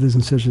our brothers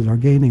and sisters are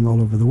gaining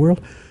all over the world,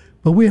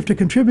 but we have to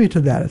contribute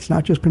to that. It's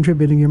not just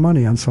contributing your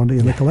money on Sunday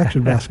in the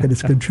collection basket.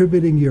 It's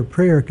contributing your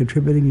prayer,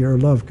 contributing your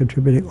love,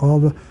 contributing all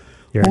the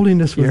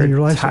holiness within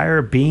your life. Your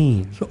entire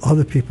being. So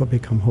other people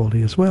become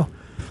holy as well.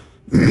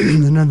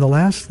 And then the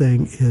last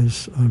thing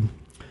is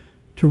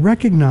to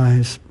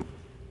recognize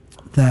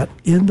that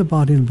in the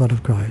body and blood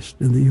of Christ,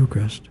 in the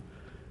Eucharist,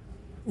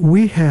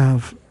 we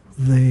have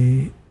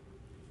the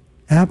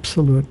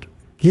absolute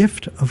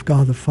gift of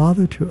God the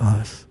Father to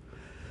us.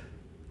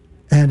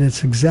 And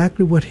it's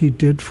exactly what he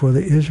did for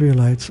the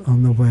Israelites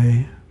on the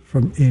way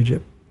from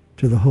Egypt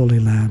to the Holy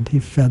Land. He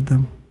fed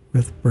them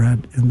with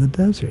bread in the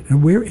desert.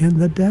 And we're in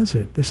the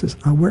desert.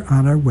 We're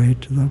on our way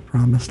to the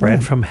promised land.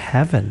 Bread from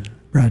heaven.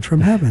 Bread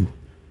from heaven.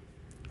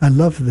 I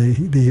love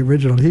the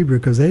original Hebrew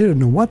because they didn't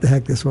know what the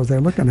heck this was.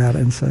 They're looking at it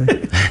and say,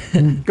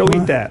 go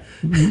eat that.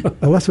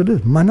 Well, that's what it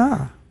is.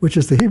 Manna, which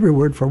is the Hebrew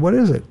word for what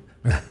is it?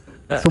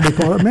 So we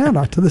call it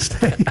manna to this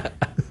day.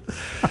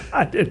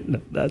 I didn't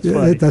know. That's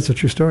funny. That's a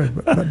true story.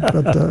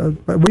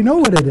 But we know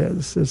what it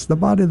is. It's the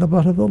body and the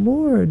blood of the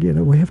Lord.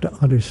 We have to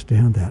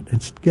understand that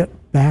and get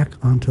back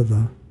onto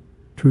the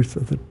truth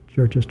that the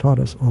Church has taught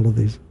us all of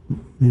these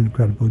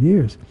incredible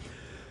years.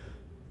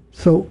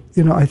 So,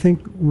 I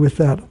think with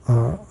that,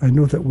 I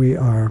know that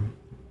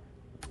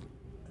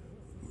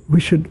we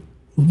should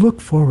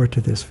look forward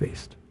to this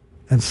feast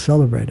and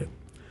celebrate it.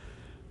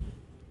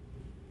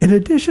 In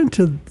addition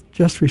to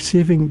just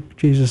receiving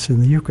Jesus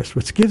in the Eucharist,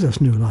 which gives us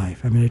new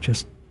life. I mean,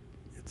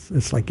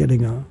 it's like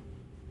getting a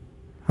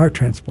heart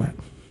transplant,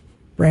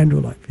 brand new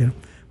life,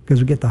 because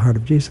we get the heart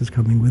of Jesus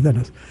coming within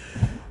us.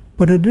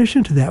 But in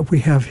addition to that, we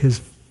have his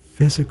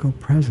physical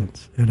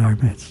presence in our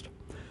midst.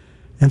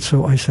 And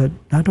so I said,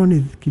 not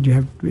only could you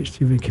have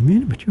receiving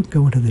communion, but you can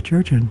go into the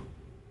church and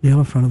kneel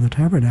in front of the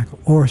tabernacle,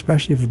 or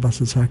especially if the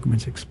Blessed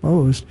Sacrament's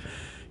exposed,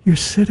 you're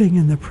sitting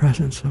in the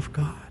presence of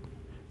God.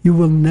 You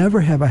will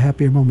never have a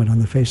happier moment on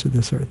the face of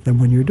this earth than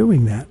when you're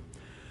doing that.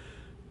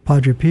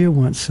 Padre Pio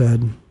once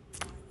said,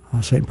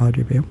 St.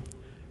 Padre Pio,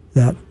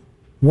 that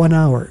 1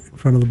 hour in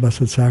front of the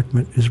Blessed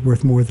Sacrament is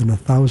worth more than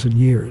 1,000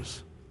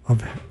 years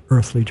of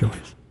earthly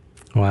joys.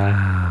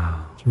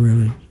 Wow. It's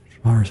really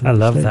powerful. I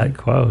love that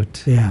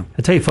quote. Yeah.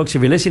 I tell you, folks,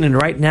 if you're listening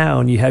right now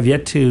and you have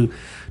yet to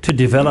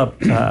develop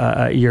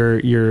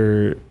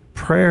your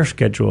prayer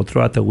schedule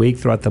throughout the week,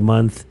 throughout the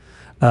month,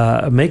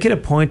 make it a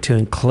point to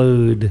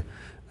include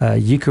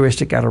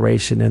Eucharistic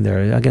adoration in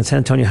there. Again, San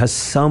Antonio has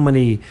so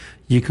many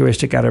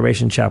Eucharistic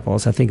Adoration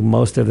Chapels. I think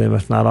most of them,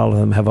 if not all of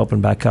them, have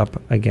opened back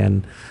up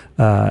again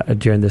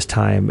during this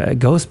time.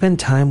 Go spend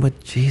time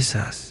with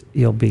Jesus.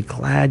 You'll be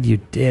glad you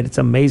did. It's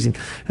amazing.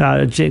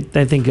 I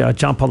think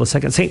John Paul II,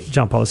 St.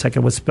 John Paul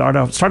II, would start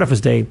off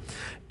his day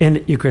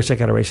in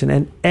Eucharistic adoration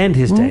and end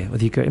his day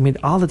with Eucharist. I mean,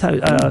 all the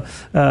time.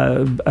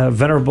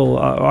 Venerable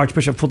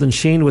Archbishop Fulton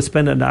Sheen would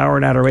spend an hour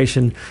in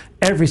adoration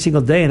every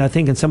single day. And I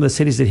think in some of the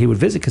cities that he would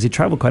visit, because he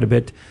traveled quite a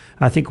bit,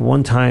 I think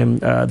one time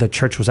the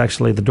church was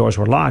actually, the doors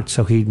were locked.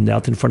 So he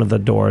knelt in front of the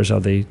doors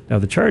of the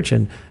church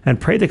and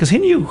prayed there, because he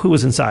knew who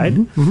was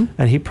inside.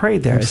 And he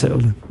prayed there.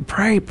 Absolutely.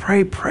 He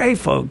said, pray,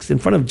 folks, in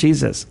front of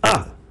Jesus.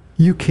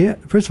 You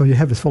can't, first of all, you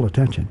have his full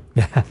attention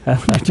when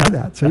you do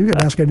that. So you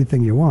can ask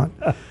anything you want.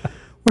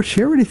 Or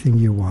share anything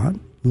you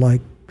want, like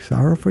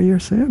sorrow for your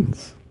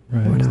sins.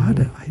 Right. Lord,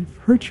 I've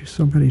hurt you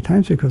so many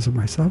times because of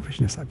my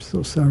selfishness. I'm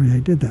so sorry I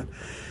did that.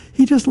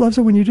 He just loves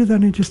it when you do that,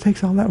 and he just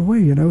takes all that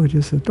away. He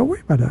just says, don't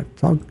worry about that.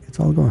 It's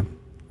all gone.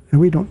 And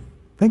we don't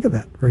think of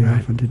that very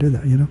often to do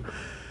that.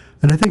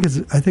 And I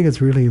think it's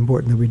really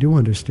important that we do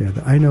understand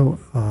that. I know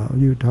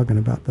you were talking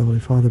about the Holy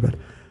Father, but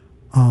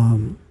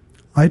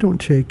I don't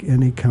take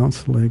any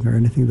counseling or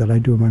anything that I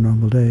do in my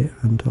normal day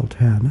until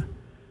 10.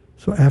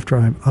 So after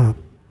I'm up,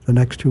 the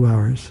next 2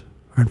 hours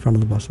are in front of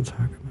the Blessed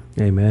Sacrament.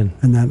 Amen.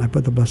 And then I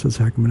put the Blessed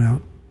Sacrament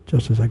out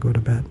just as I go to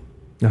bed.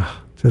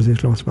 So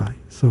it's close by.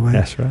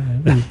 That's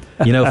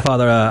right.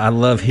 Father, I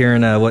love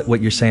hearing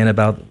what you're saying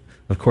about,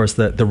 of course,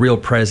 the real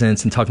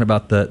presence, and talking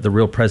about the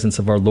real presence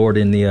of our Lord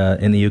in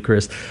the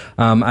Eucharist.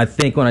 I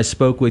think when I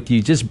spoke with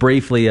you just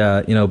briefly,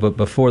 but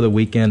before the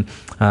weekend,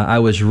 I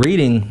was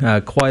reading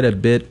quite a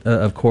bit,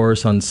 of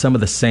course, on some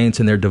of the saints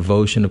and their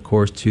devotion, of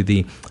course, to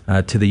the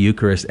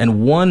Eucharist.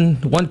 And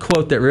one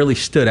quote that really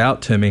stood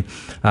out to me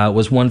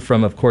was one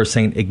from, of course,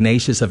 Saint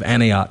Ignatius of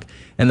Antioch.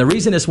 And the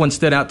reason this one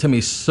stood out to me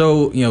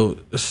so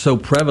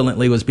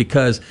prevalently was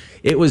because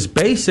it was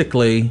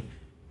basically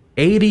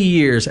 80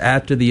 years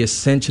after the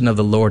ascension of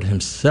the Lord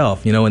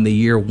himself, in the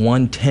year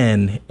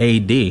 110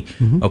 A.D.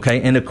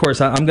 Okay, and of course,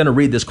 I'm going to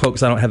read this quote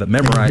because I don't have it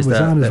memorized.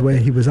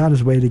 He was on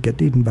his way to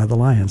get eaten by the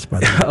lions,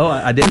 by the way. Oh,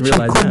 I didn't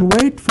realize that. Couldn't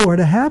wait for it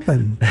to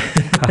happen,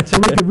 so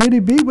we could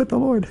really be with the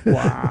Lord.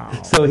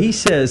 Wow. So he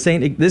says,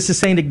 this is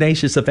Saint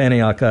Ignatius of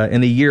Antioch,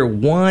 in the year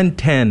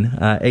 110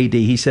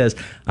 A.D. He says,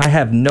 "I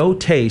have no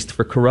taste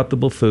for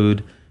corruptible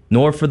food,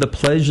 nor for the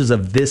pleasures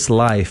of this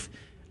life.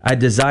 I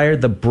desire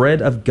the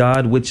bread of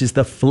God, which is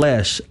the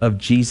flesh of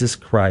Jesus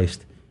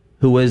Christ,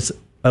 who is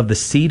of the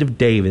seed of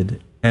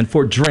David. And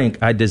for drink,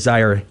 I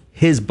desire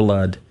his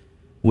blood,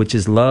 which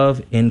is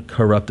love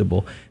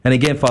incorruptible." And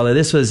again, Father,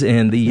 this was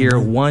in the year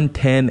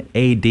 110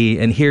 A.D.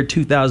 And here,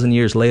 2,000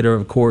 years later,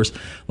 of course,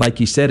 like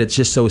you said, it's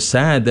just so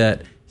sad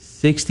that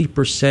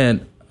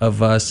 60%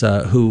 of us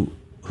who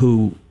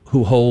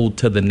hold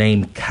to the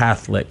name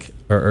Catholic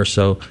or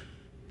so,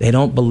 they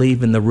don't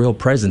believe in the real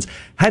presence.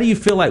 How do you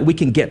feel like we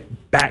can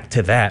get back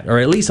to that, or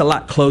at least a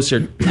lot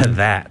closer to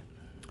that?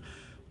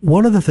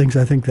 One of the things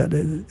I think that,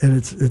 and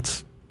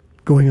it's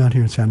going on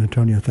here in San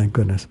Antonio, thank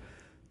goodness,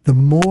 the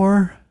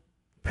more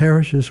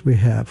parishes we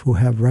have who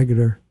have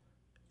regular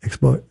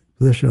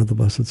exposition of the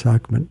Blessed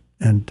Sacrament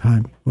and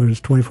time, whether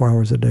it's 24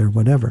 hours a day or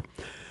whatever,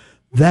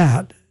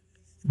 that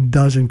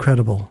does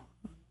incredible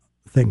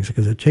things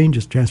because it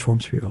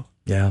transforms people.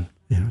 Yeah.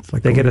 It's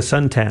like they get a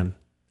suntan.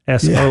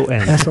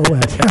 S-O-N.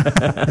 S-O-N.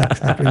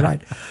 Exactly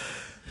right.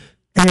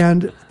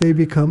 And they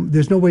become,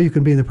 there's no way you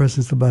can be in the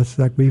presence of the Blessed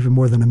Sacrament even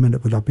more than a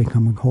minute without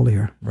becoming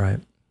holier. Right.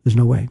 There's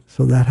no way.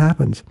 So that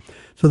happens.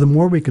 So the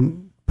more we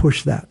can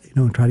push that,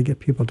 and try to get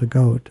people to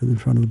go to the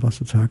front of the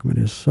Blessed Sacrament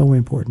is so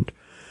important.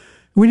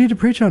 We need to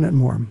preach on it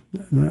more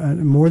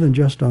than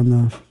just on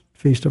the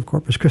Feast of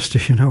Corpus Christi,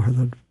 or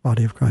the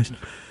body of Christ.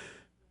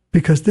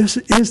 Because this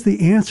is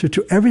the answer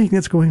to everything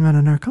that's going on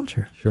in our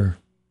culture. Sure.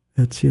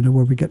 It's,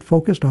 where we get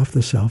focused off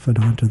the self and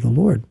onto the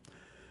Lord.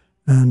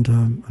 And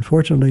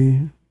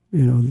unfortunately,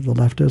 the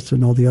leftists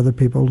and all the other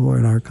people who are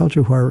in our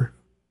culture who are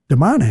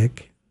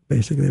demonic,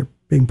 basically they're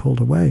being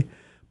pulled away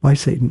by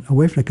Satan,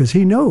 away from it, because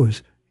he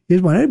knows he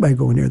doesn't want anybody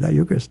going near that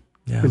Eucharist,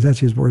 because that's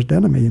his worst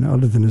enemy,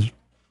 other than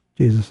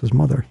Jesus'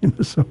 mother.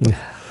 So,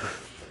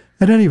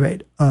 at any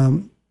rate,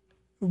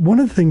 one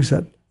of the things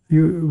that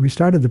we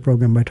started the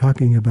program by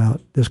talking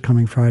about this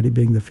coming Friday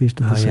being the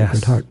Feast of the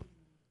Sacred Heart.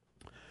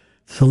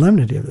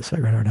 Solemnity of the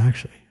Sacred Heart,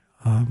 actually,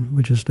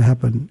 which is to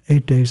happen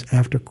 8 days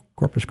after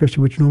Corpus Christi,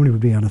 which normally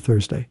would be on a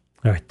Thursday.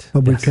 Right.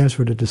 But we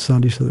transferred it to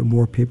Sunday so that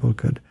more people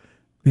could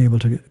be able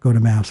to go to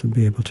Mass and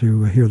be able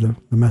to hear the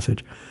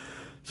message.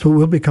 So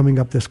we'll be coming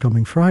up this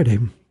coming Friday.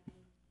 And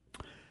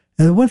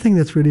the one thing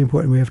that's really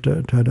important we have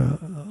to try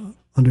to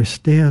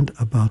understand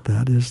about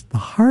that is the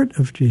heart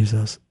of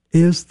Jesus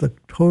is the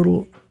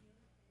total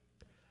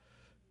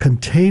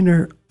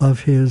container of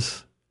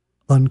his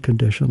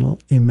unconditional,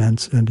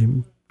 immense,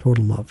 and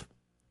total love.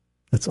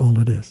 That's all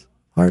it is.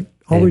 Heart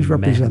always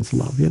represents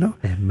love,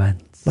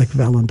 Immense. Like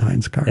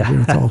Valentine's cards.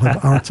 It's all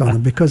have hearts on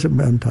them because of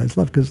Valentine's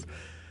love. Because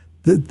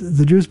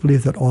the Jews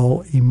believe that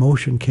all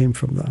emotion came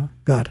from the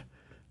gut,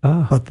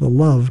 but the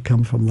love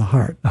comes from the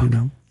heart.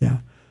 Yeah.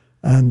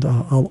 And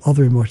all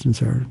other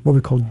emotions are what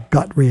we call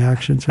gut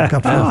reactions or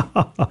gut feeling.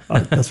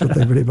 That's what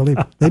they really believe.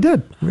 They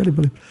did really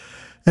believe.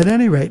 At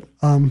any rate,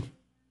 the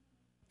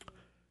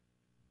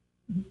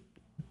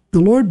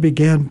Lord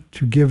began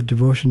to give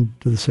devotion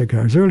to the Sacred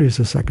Heart as early as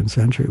the 2nd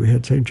century. We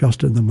had St.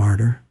 Justin the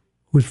Martyr,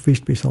 whose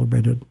feast we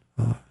celebrated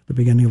at the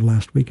beginning of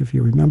last week, if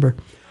you remember.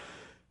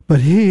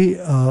 But he,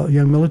 a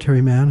young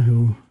military man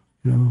who,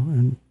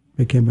 and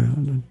became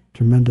a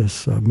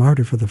tremendous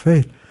martyr for the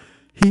faith,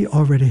 he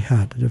already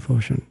had a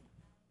devotion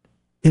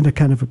in a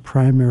kind of a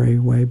primary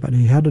way, but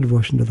he had a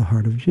devotion to the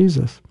heart of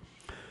Jesus.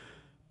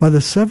 By the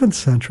 7th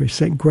century,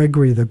 St.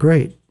 Gregory the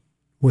Great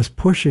was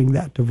pushing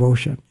that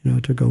devotion,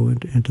 to go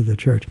into the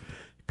church,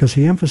 because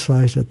he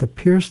emphasized that the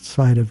pierced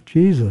side of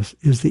Jesus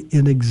is the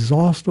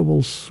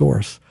inexhaustible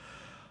source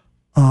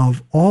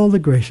of all the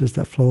graces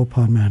that flow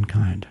upon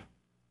mankind,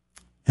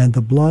 and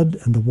the blood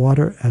and the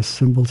water as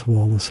symbols of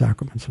all the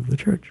sacraments of the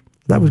church.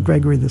 That was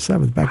Gregory the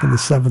Seventh, back in the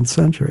 7th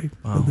century.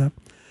 Wow.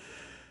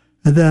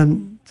 And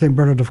then St.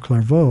 Bernard of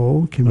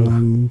Clairvaux came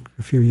along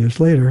a few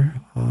years later,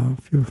 a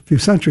few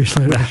centuries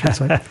later, I should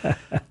say,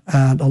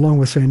 and along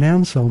with St.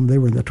 Anselm, they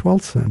were in the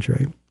 12th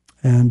century,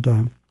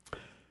 and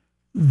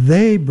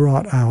they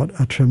brought out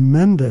a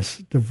tremendous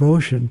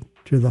devotion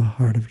to the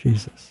heart of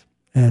Jesus.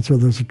 And so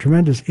there's a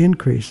tremendous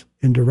increase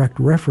in direct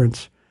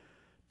reference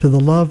to the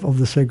love of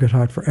the Sacred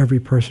Heart for every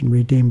person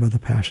redeemed by the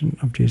passion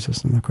of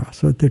Jesus on the cross.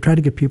 So they try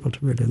to get people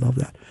to really love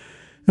that.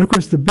 And of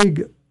course,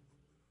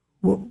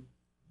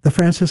 the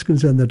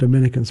Franciscans and the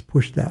Dominicans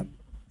pushed that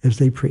as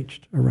they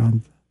preached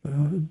around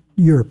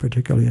Europe,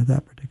 particularly at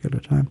that particular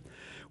time.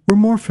 We're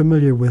more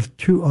familiar with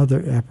two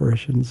other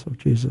apparitions of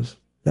Jesus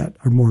that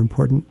are more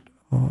important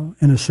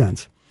in a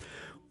sense.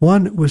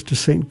 One was to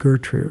St.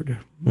 Gertrude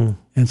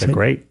and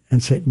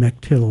St.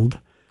 Mechtilde.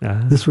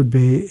 This would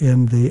be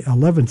in the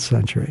 11th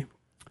century.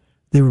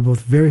 They were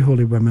both very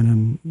holy women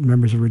and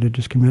members of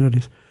religious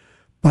communities.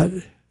 But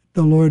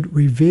the Lord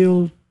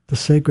revealed the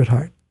Sacred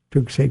Heart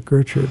to St.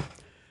 Gertrude.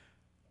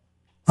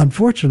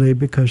 Unfortunately,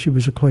 because she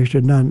was a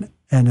cloistered nun,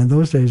 and in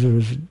those days there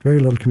was very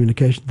little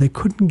communication, they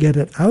couldn't get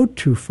it out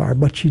too far,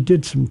 but she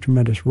did some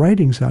tremendous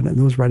writings on it, and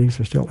those writings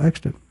are still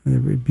extant. And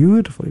they're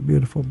beautiful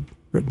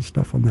written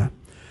stuff on that.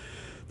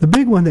 The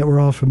big one that we're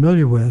all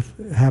familiar with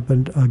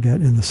happened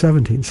again in the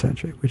 17th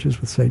century, which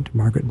is with St.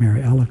 Margaret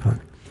Mary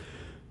Alacoque.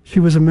 She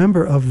was a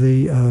member of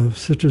the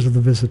Sisters of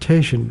the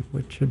Visitation,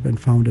 which had been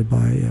founded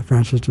by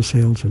Francis de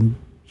Sales and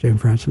St.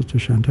 Francis de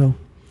Chantal.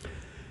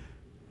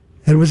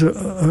 And it was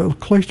a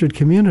cloistered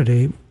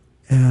community,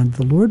 and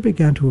the Lord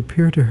began to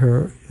appear to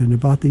her in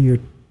about the year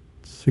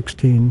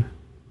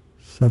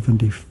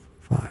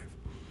 1675.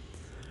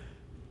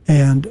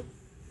 And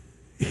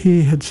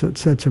he had said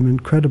some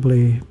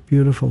incredibly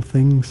beautiful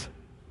things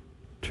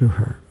to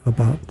her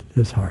about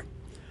his heart.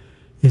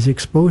 He's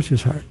exposed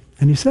his heart.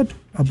 And he said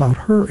about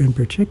her in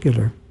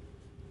particular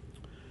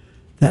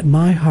that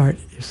my heart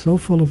is so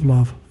full of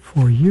love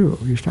for you.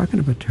 He was talking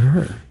about to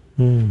her.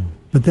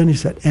 But then he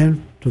said,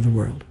 and to the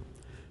world,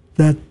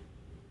 that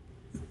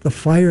the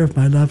fire of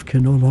my love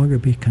can no longer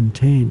be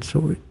contained.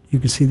 So you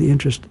can see the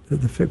interest,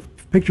 the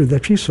picture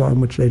that she saw,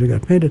 in which later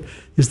got painted,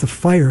 is the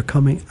fire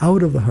coming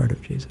out of the heart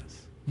of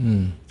Jesus.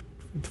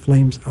 It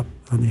flames up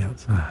on the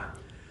outside.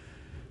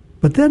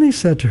 But then he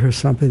said to her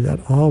something that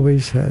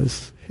always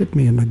has hit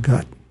me in the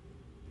gut.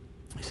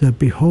 He said,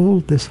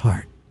 behold this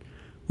heart,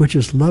 which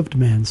has loved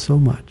man so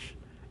much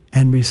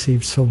and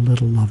received so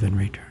little love in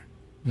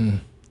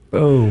return.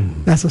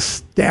 Boom. That's a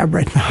stab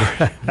right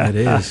now. It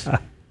is.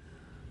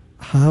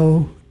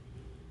 How,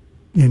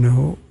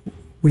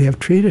 we have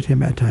treated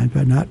him at times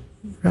by not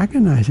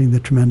recognizing the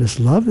tremendous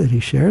love that he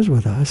shares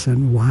with us,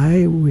 and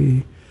why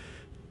we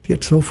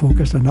get so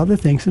focused on other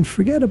things and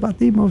forget about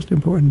the most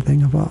important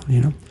thing of all,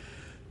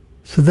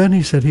 So then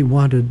he said he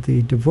wanted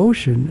the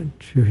devotion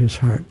to his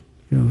heart,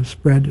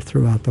 spread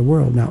throughout the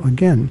world. Now,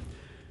 again,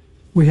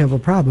 we have a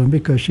problem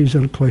because she's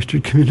in a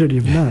cloistered community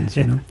of nuns,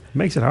 It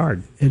makes it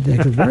hard. It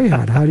makes it very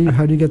hard. How do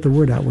you get the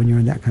word out when you're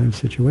in that kind of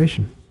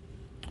situation?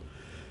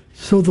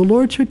 So the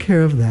Lord took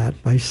care of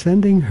that by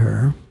sending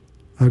her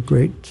a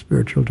great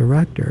spiritual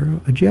director,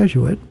 a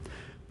Jesuit,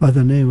 by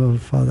the name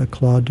of Father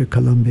Claude de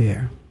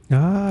Colombier.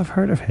 I've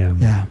heard of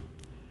him. Yeah.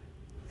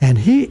 And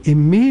he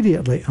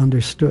immediately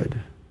understood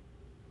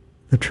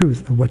the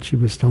truth of what she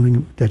was telling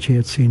him that she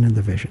had seen in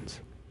the visions.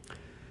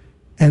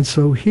 And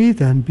so he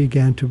then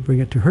began to bring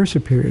it to her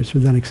superiors, who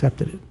then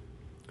accepted it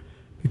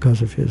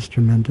because of his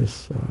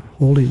tremendous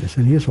holiness.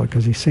 And he is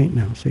because he's saint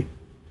now, St.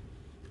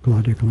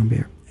 Claude de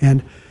Colombier.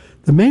 And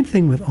the main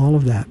thing with all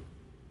of that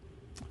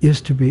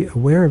is to be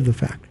aware of the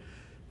fact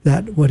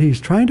that what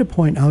he's trying to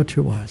point out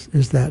to us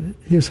is that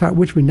his heart,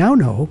 which we now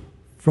know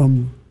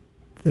from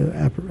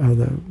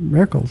the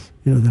miracles,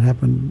 that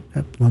happened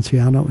at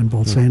Lanciano and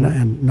Bolsena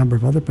and a number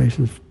of other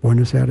places,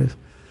 Buenos Aires,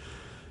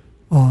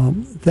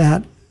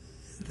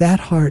 that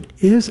heart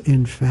is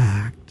in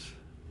fact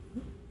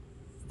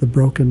the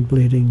broken,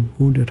 bleeding,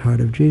 wounded heart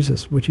of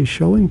Jesus, which is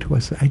showing to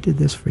us that I did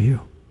this for you,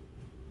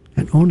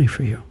 and only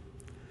for you.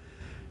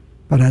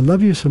 But I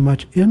love you so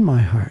much in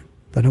my heart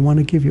that I want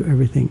to give you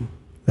everything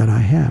that I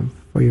have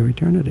for your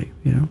eternity,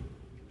 you know.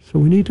 So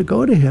we need to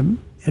go to him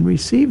and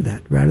receive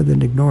that rather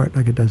than ignore it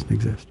like it doesn't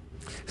exist.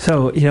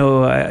 So, you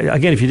know,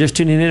 again, if you're just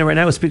tuning in right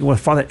now, we're speaking with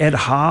Father Ed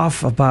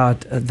Hoff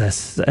about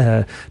this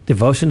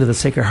devotion to the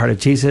Sacred Heart of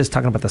Jesus,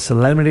 talking about the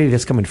solemnity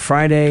that's coming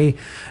Friday,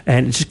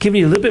 and just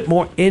giving you a little bit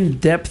more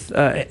in-depth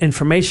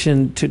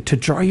information to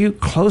draw you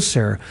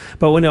closer.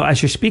 But, you know,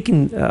 as you're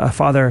speaking,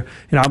 Father,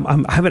 you know,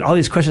 I'm having all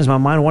these questions in my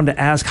mind. I wanted to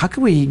ask, how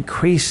can we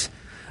increase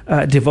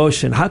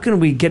devotion? How can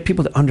we get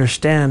people to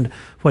understand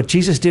what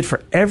Jesus did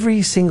for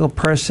every single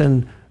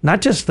person,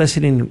 not just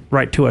listening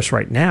right to us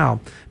right now,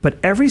 but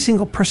every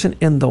single person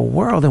in the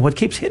world? And what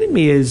keeps hitting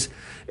me is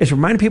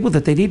reminding people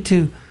that they need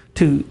to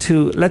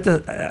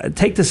let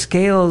take the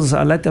scales,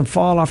 let them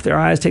fall off their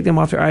eyes, take them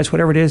off their eyes,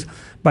 whatever it is.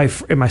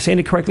 Am I saying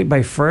it correctly?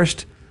 By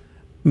first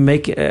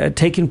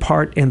taking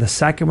part in the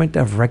sacrament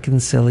of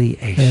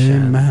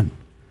reconciliation. Amen.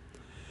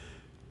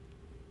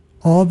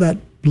 All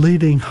that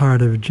bleeding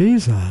heart of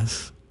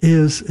Jesus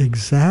is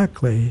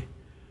exactly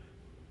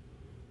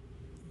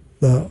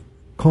the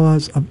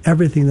cause of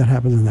everything that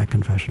happens in that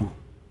confessional.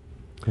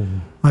 Mm-hmm.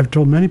 I've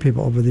told many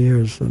people over the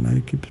years, and I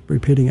keep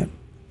repeating it,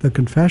 the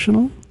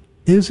confessional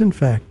is in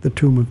fact the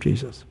tomb of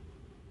Jesus.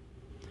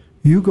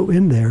 You go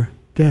in there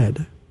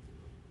dead,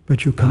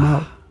 but you come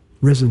out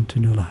risen to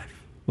new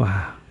life.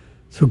 Wow.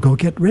 So go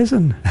get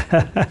risen.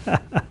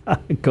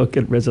 Go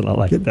get risen, I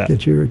like that.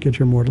 Get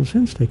your mortal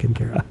sins taken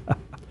care of.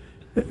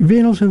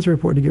 Venial sins are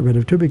important to get rid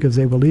of too, because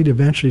they will lead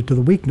eventually to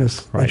the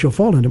weakness that you'll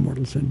fall into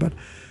mortal sin. But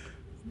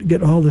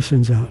get all the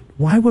sins out.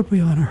 Why would we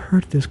want to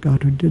hurt this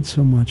God who did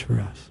so much for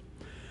us?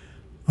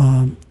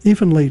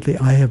 Even lately,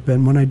 I have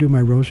been, when I do my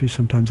rosary,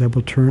 sometimes I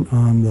will turn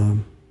on the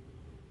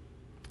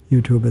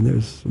YouTube, and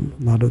there's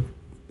a lot of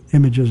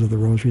images of the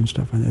rosary and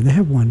stuff on there. They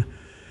have one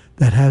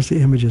that has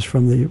the images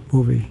from the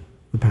movie,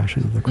 The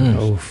Passion of the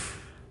Christ.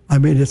 I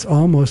mean, it's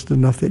almost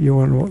enough that you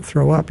want to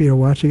throw up, you know,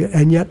 watching it.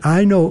 And yet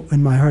I know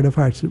in my heart of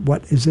hearts that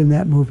what is in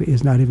that movie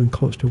is not even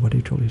close to what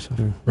he truly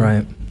suffered.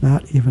 Right.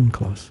 Not even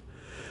close.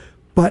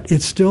 But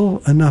it's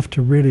still enough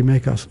to really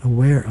make us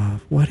aware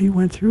of what he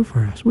went through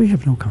for us. We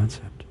have no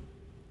concept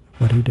of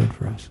what he did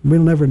for us.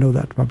 We'll never know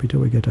that probably till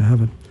we get to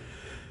heaven.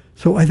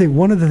 So I think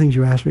one of the things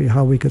you asked me,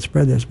 how we could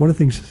spread this, one of the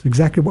things is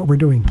exactly what we're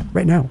doing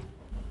right now.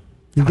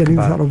 You're getting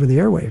this out over the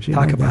airwaves. You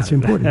know, that's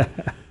important.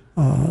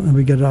 And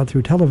we get it out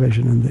through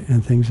television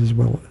and things as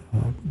well.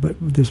 But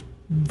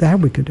that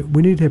we could do.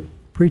 We need to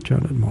preach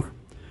on it more.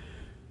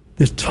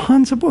 There's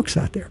tons of books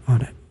out there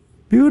on it.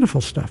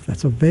 Beautiful stuff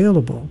that's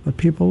available, but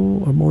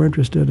people are more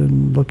interested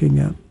in looking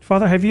at.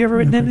 Father, have you ever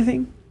written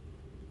anything?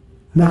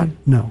 No,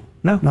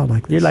 not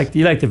like this.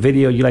 You like the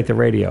video, you like the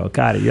radio.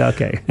 Got it. Yeah,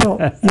 okay.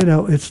 Well, you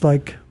know, it's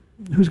like,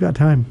 who's got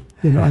time?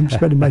 You know, I'm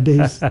spending my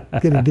days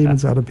getting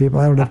demons out of people.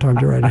 I don't have time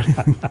to write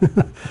anything.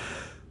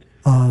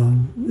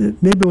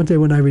 Maybe one day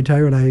when I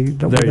retire and I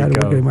don't want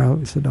to work anymore,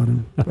 I'll sit down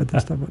and write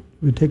this stuff. It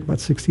would take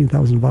about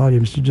 16,000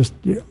 volumes to just,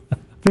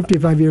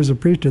 55 years of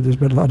priesthood. There's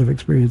been a lot of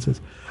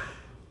experiences.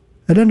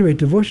 At any rate,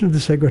 devotion of the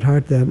Sacred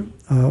Heart then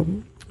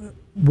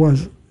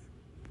was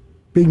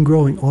being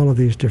growing all of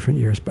these different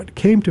years, but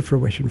came to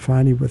fruition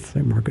finally with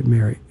St. Margaret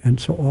Mary. And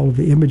so all of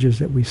the images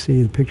that we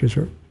see, the pictures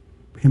are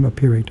him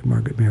appearing to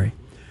Margaret Mary.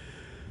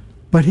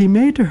 But he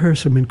made to her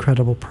some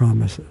incredible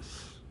promises.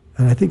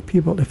 And I think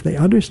people, if they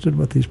understood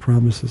what these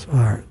promises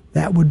are,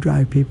 that would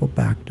drive people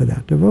back to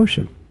that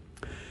devotion.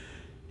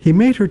 He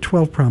made her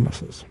 12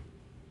 promises.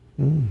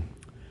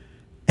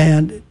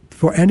 And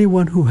for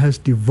anyone who has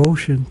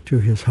devotion to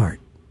his heart.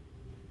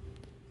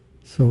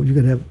 So you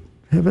could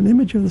have an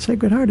image of the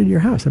Sacred Heart in your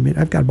house. I mean,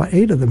 I've got about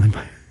 8 of them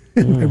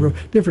in my room,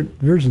 different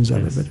versions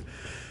of it.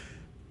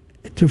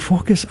 But to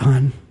focus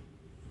on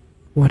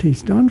what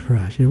he's done for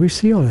us. You know, we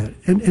see all that.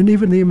 And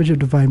even the image of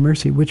divine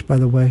mercy, which, by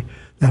the way,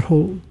 that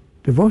whole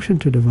devotion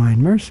to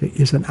divine mercy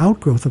is an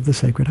outgrowth of the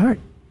Sacred Heart.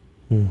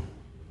 Yeah,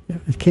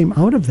 it came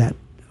out of that,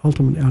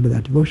 ultimately out of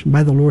that devotion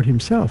by the Lord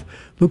himself.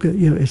 Look at,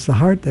 it's the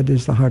heart that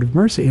is the heart of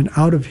mercy, and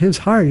out of his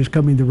heart is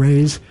coming the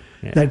rays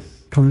that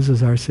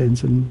cleanses our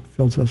sins and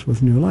fills us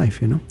with new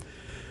life,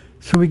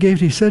 So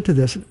he said to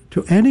this,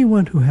 to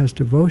anyone who has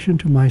devotion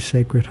to my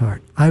Sacred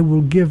Heart, I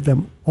will give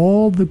them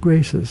all the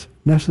graces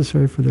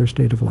necessary for their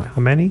state of life.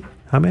 How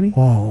many?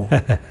 All.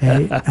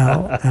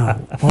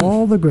 A-L-L.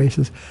 All the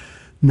graces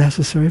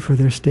necessary for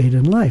their state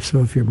in life. So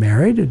if you're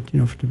married,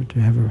 to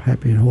have a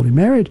happy and holy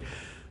marriage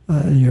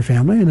in your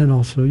family, and then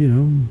also,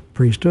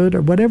 priesthood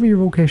or whatever your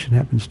vocation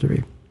happens to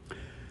be.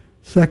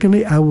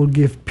 Secondly, I will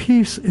give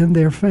peace in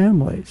their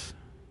families.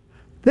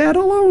 That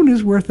alone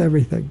is worth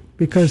everything,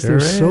 because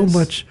there's so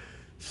much.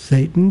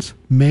 Satan's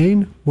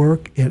main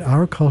work in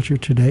our culture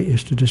today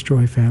is to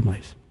destroy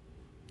families.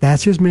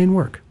 That's his main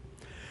work.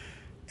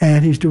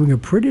 And he's doing a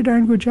pretty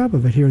darn good job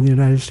of it here in the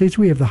United States.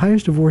 We have the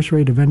highest divorce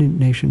rate of any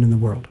nation in the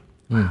world.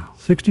 Wow.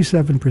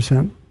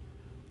 67%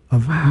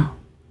 of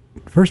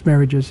first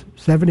marriages,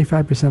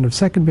 75% of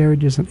second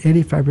marriages, and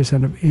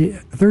 85% of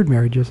third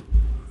marriages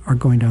are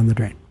going down the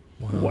drain.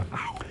 Wow.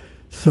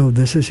 So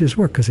this is his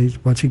work,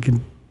 because once he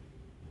can,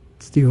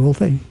 it's the whole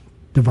thing,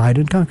 divide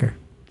and conquer.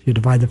 You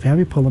divide the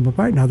family, pull them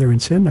apart. Now they're in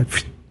sin.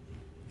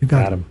 You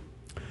got them.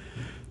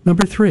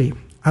 Number 3,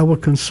 I will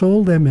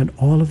console them in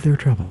all of their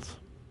troubles.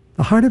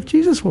 The heart of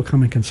Jesus will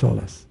come and console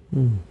us.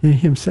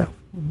 Himself.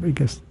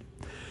 Because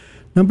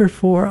number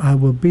 4, I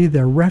will be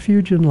their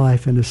refuge in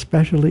life and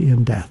especially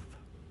in death.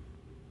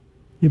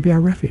 You'll be our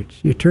refuge.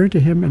 You turn to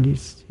him and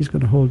he's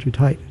going to hold you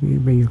tight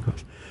and bring you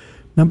close.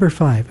 Number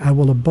 5, I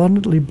will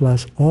abundantly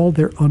bless all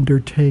their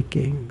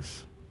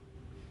undertakings.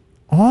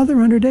 All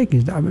their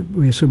undertakings. I mean,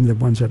 we assume the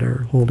ones that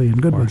are holy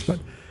and good ones. But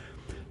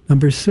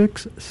number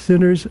 6,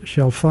 sinners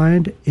shall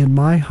find in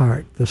my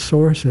heart the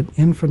source and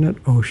infinite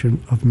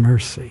ocean of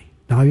mercy.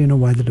 Now you know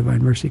why the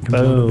divine mercy comes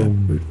out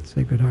of that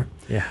Sacred Heart.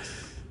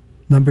 Yes.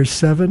 Number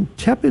 7,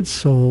 tepid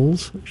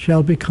souls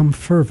shall become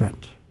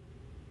fervent.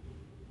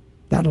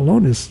 That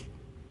alone is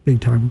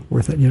big time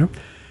worth it, you know.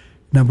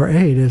 Number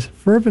 8 is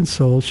fervent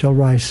souls shall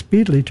rise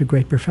speedily to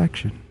great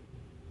perfection.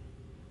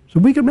 So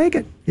we can make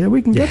it. Yeah,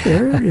 we can get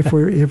there if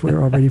we're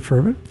already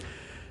fervent.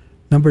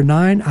 Number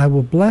 9, I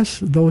will bless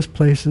those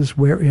places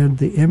wherein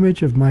the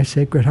image of my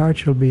Sacred Heart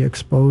shall be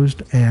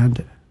exposed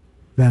and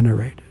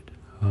venerated.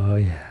 Oh,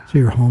 yeah. So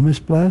your home is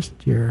blessed,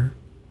 your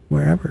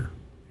wherever.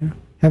 You know,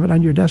 have it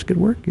on your desk at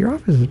work, your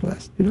office is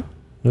blessed, you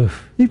know.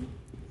 Oof.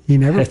 He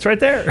never, it's right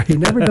there. He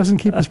never doesn't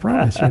keep his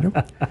promise, you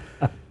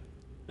know.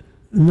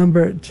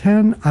 Number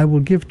 10, I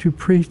will give to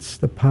priests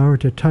the power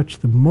to touch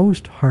the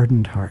most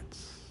hardened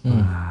hearts.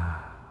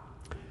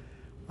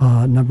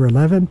 Number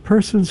 11,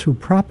 persons who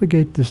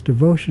propagate this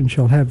devotion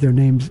shall have their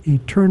names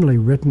eternally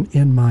written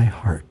in my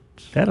heart.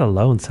 That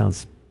alone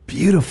sounds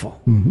beautiful.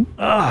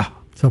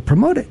 So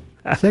promote it.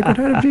 Sacred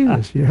Heart of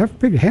Jesus. You have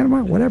pictures, hand them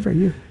out, whatever.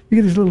 You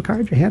get these little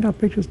cards, you hand out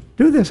pictures.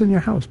 Do this in your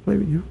house, play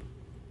with you.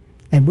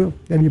 And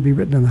then you'll be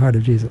written in the heart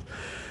of Jesus.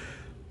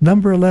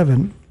 Number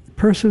 11,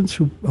 persons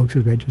who,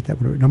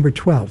 Number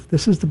 12,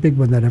 this is the big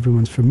one that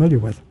everyone's familiar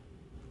with.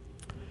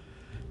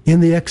 In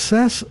the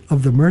excess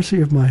of the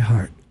mercy of my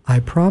heart, I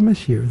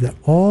promise you that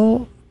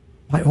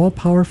my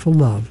all-powerful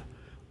love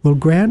will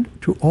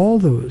grant to all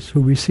those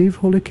who receive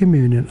Holy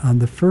Communion on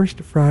the first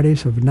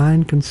Fridays of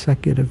 9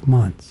 consecutive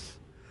months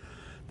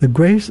the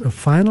grace of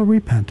final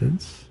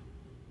repentance.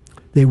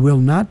 They will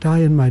not die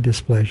in my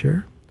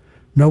displeasure,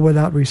 nor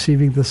without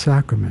receiving the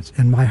sacraments,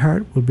 and my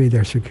heart will be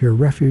their secure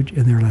refuge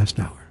in their last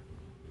hour.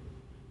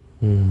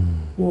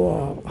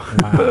 Whoa.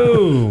 Wow.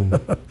 Boom.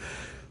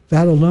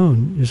 That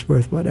alone is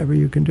worth whatever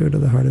you can do to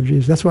the heart of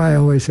Jesus. That's why I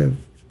always have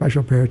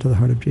special prayer to the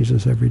heart of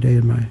Jesus every day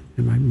in my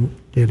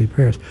daily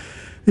prayers.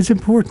 It's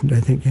important, I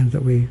think,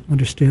 that we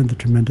understand the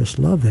tremendous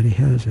love that he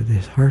has in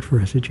his heart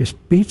for us. It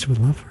just beats with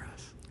love for us.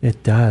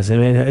 It does. I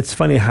mean, it's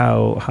funny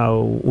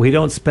how we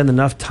don't spend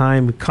enough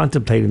time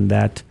contemplating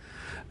that.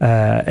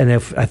 And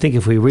I think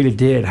if we really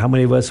did, how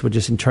many of us would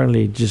just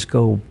internally just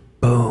go,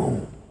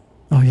 boom.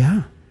 Oh,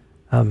 yeah.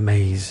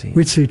 Amazing.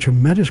 We'd see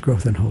tremendous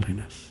growth in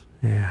holiness.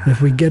 Yeah.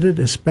 If we get it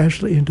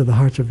especially into the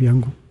hearts of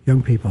young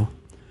people.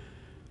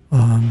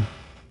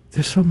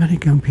 There's so many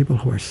young people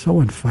who are so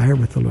on fire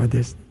with the Lord.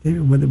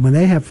 When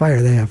they have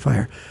fire, they have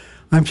fire.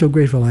 I'm so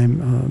grateful.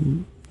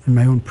 I'm in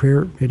my own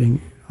prayer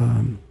meeting,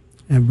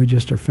 and we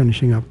just are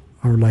finishing up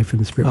our Life in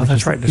the Spirit. Oh,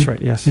 that's right. That's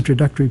right. Yes.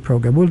 Introductory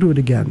program. We'll do it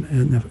again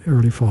in the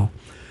early fall.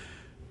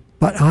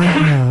 But I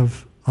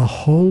have a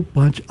whole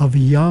bunch of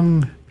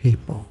young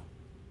people.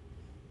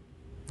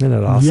 Isn't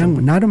that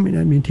awesome? Young,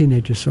 I mean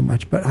teenagers so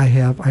much, but I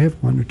have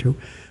one or two,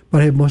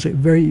 but I have mostly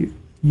very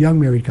young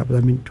married couples.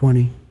 I mean,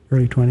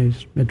 early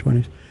 20s, mid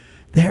 20s.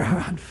 They're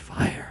on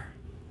fire.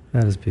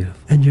 That is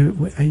beautiful.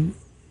 And I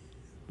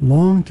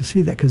long to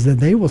see that, because then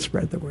they will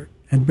spread the word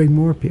and bring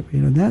more people.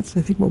 You know, and that's,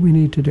 I think, what we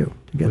need to do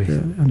to get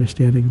the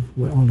understanding of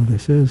what all of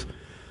this is,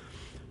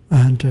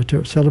 and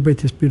to celebrate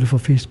this beautiful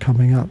feast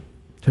coming up,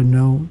 to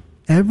know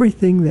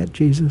everything that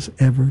Jesus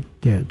ever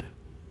did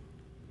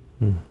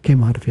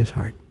came out of his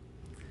heart.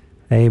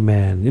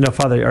 Amen. You know,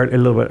 Father, a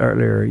little bit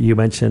earlier, you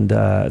mentioned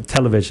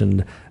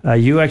television.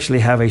 You actually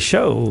have a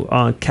show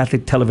on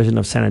Catholic Television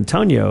of San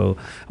Antonio.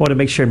 I want to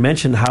make sure and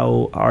mention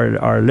how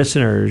our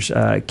listeners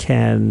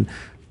can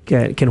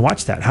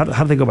watch that. How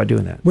do they go about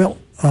doing that? Well,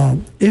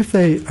 if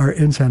they are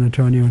in San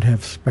Antonio and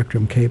have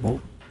Spectrum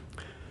Cable,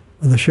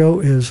 the show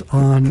is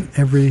on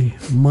every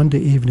Monday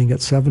evening at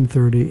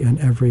 7:30 and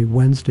every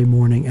Wednesday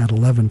morning at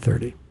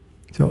 11:30.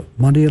 So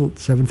Monday at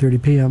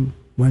 7:30 p.m.,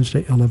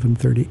 Wednesday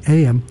 11:30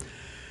 a.m.,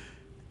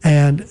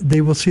 and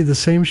they will see the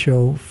same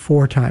show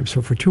 4 times.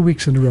 So for 2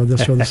 weeks in a row, they'll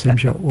show the same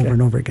show over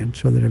and over again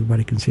so that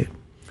everybody can see it.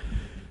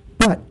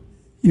 But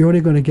you're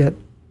only going to get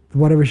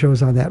whatever show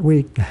is on that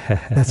week.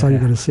 That's all you're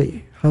going to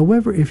see.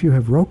 However, if you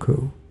have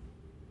Roku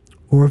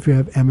or if you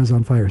have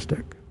Amazon Fire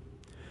Stick,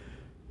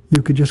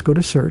 you could just go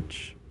to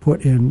search,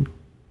 put in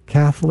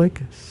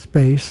Catholic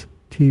space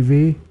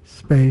TV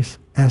space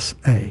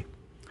SA,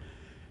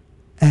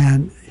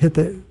 and hit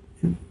the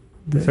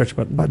search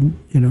button.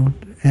 You know,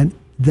 and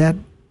that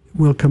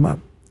will come up.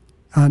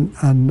 On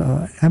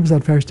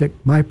Amazon Fire Stick,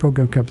 my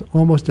program comes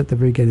almost at the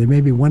very beginning. There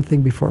may be one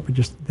thing before,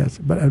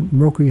 but on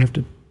Roku you have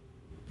to,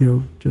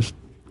 just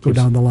go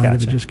down the line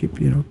and just keep,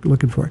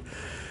 looking for it.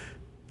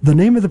 The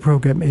name of the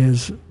program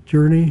is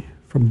Journey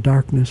from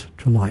Darkness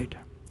to Light.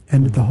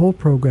 And the whole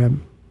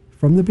program,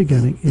 from the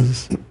beginning,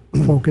 is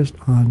focused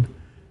on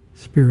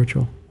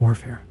spiritual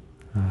warfare.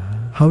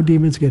 How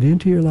demons get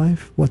into your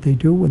life, what they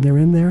do when they're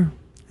in there,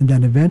 and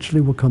then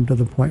eventually we'll come to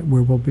the point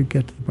where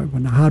get to the point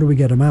where now how do we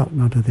get them out,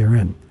 not that they're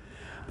in.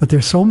 But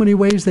there's so many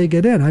ways they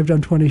get in. I've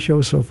done 20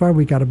 shows so far.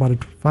 We got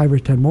about 5 or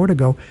 10 more to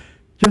go.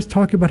 Just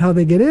talking about how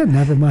they get in,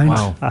 never mind,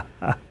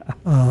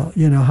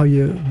 how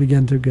you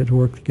begin to get to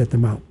work to get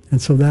them out. And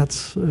so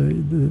that's,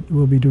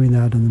 we'll be doing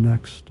that in the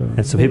next...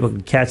 and so people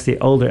can catch the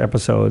older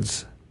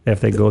episodes if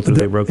they go through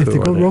the Roku. If they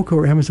go Roku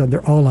or Amazon,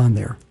 they're all on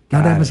there.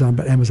 Not Amazon,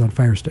 but Amazon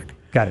Fire Stick.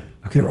 Got it.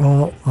 Okay. They're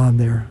all on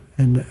there.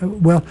 And,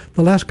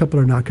 the last couple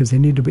are not because they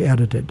need to be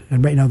edited.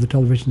 And right now the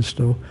television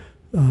still,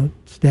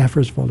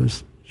 staffers fault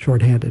is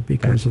shorthanded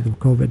because of the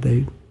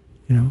COVID.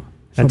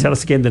 And tell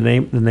us again, the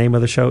name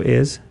of the show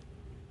is?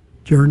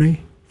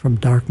 Journey from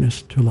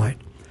Darkness to Light.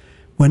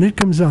 When it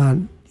comes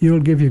on, it'll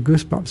give you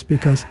goosebumps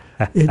because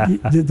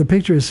the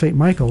picture is St.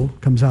 Michael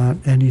comes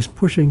on and he's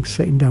pushing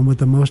Satan down with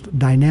the most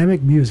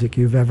dynamic music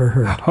you've ever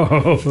heard.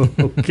 Oh,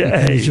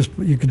 okay.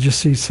 And you could just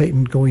see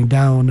Satan going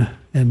down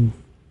and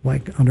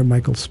like under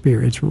Michael's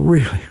spear. It's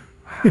really,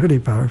 really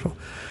powerful.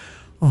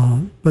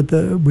 But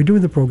we're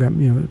doing the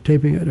program,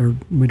 taping it, or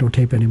we don't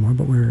tape anymore,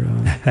 but we're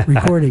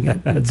recording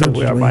it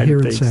digitally here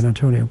in San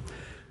Antonio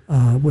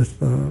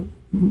with...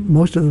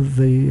 most of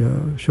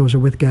the shows are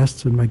with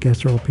guests, and my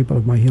guests are all people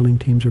of my healing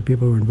teams or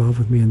people who are involved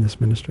with me in this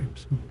ministry.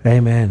 So.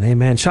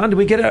 Amen. Sean, did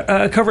we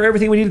get cover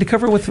everything we needed to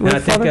cover with I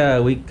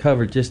think we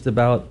covered just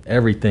about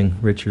everything,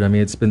 Richard. I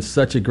mean, it's been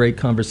such a great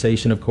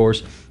conversation, of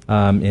course,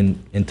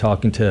 in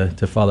talking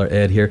to Father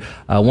Ed here.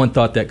 One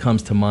thought that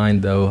comes to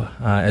mind, though,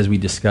 as we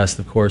discussed,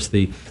 of course,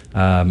 the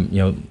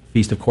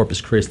Feast of Corpus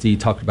Christi,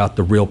 talked about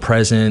the real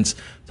presence,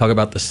 talk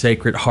about the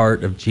Sacred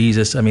Heart of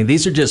Jesus. I mean,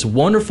 these are just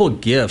wonderful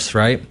gifts,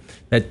 right?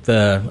 That,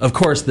 of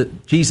course,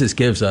 that Jesus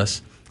gives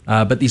us,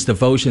 but these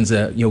devotions,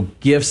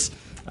 gifts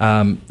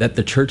that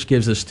the church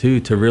gives us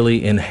to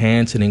really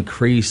enhance and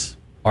increase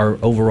our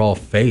overall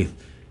faith.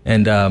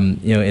 And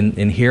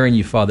in hearing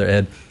you, Father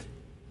Ed,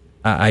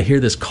 I hear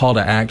this call to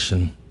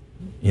action.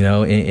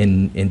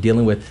 In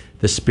dealing with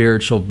the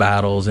spiritual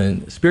battles,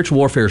 and spiritual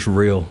warfare is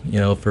real.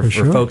 For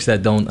folks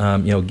that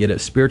don't get it,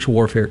 spiritual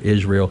warfare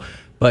is real.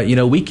 But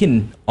we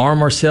can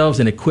arm ourselves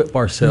and equip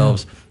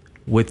ourselves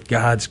with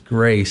God's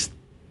grace.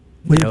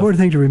 Well, the important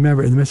thing to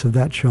remember in the midst of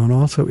that, Sean,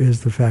 also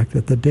is the fact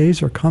that the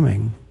days are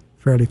coming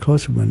fairly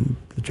close when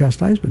the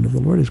chastisement of the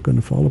Lord is going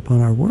to fall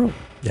upon our world.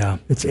 Yeah.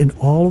 It's in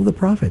all of the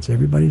prophets.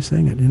 Everybody's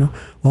saying it,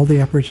 all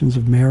the apparitions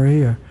of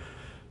Mary or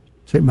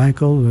St.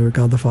 Michael or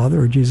God the Father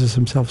or Jesus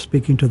himself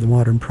speaking to the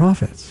modern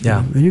prophets.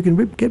 Yeah. And you can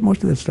get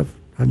most of that stuff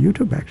on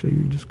YouTube, actually.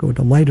 You just go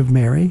to Light of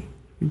Mary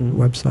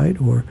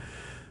website or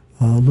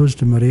Luz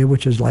de Maria,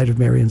 which is Light of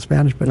Mary in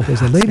Spanish, but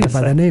there's a lady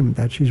by the name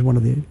that she's one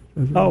of the...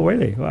 Oh,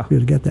 really? Wow.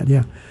 You'll get that,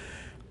 yeah.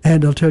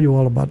 And I'll tell you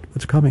all about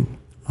what's coming.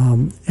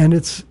 And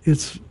it's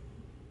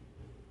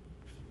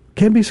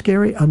can be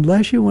scary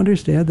unless you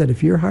understand that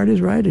if your heart is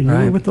right and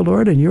you're with the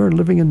Lord and you're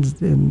living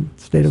in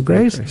state of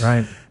grace,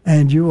 right,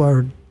 and you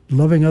are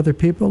loving other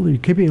people, you're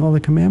keeping all the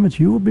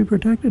commandments, you will be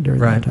protected during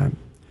that time.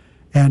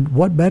 And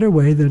what better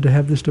way than to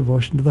have this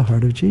devotion to the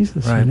heart of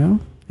Jesus,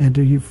 and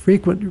to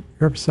frequent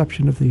your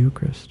perception of the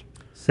Eucharist.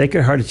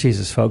 Sacred Heart of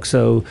Jesus, folks.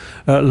 So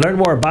learn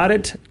more about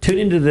it. Tune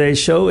into today's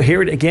show.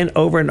 Hear it again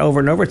over and over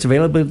and over. It's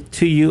available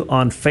to you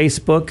on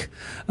Facebook.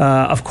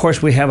 Of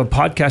course, we have a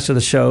podcast of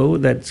the show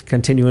that's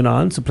continuing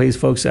on. So please,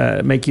 folks,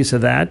 make use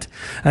of that.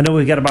 I know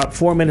we've got about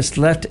 4 minutes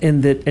left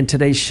in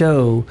today's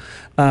show,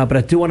 but I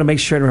do want to make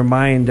sure to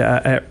remind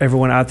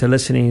everyone out there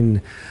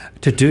listening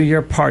to do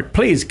your part.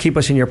 Please keep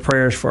us in your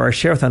prayers for our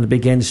share-a-thon that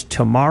begins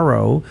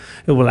tomorrow.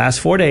 It will last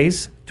 4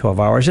 days, 12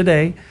 hours a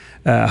day.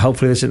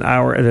 Hopefully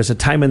there's a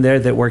time in there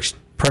that works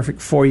perfect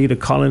for you to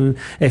call in.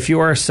 If you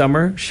are a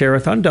summer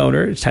share-a-thon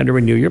donor, it's time to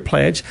renew your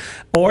pledge.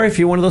 Or if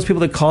you're one of those people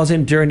that calls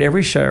in during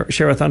every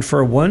share-a-thon for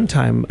a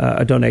one-time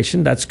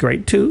donation, that's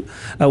great too.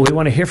 We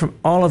want to hear from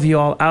all of you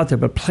all out there,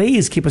 but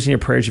please keep us in your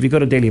prayers. If you go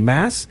to daily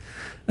mass,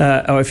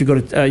 or if you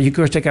go to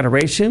Eucharistic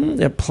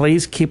Adoration,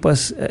 please keep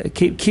us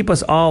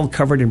all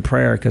covered in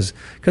prayer because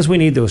we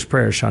need those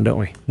prayers, Sean, don't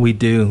we? We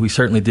do. We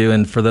certainly do.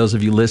 And for those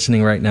of you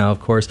listening right now, of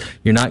course,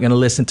 you're not going to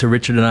listen to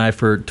Richard and I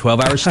for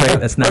 12 hours straight.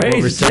 That's not what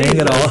we're saying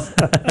at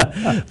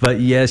all. But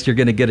yes, you're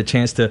going to get a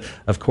chance to,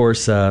 of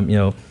course,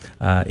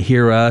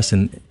 hear us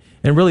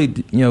and really,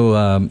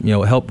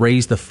 help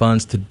raise the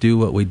funds to do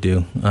what we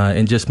do.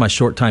 In just my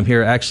short time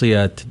here, actually,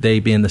 today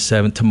being the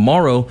 7th,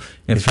 tomorrow,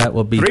 in fact,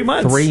 will be 3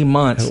 months. 3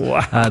 months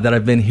that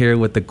I've been here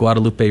with the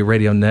Guadalupe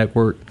Radio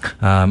Network.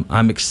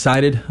 I'm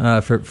excited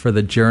for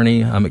the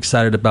journey. I'm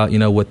excited about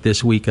what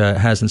this week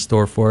has in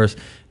store for us,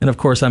 and of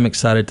course, I'm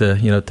excited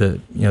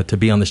to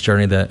be on this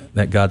journey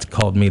that God's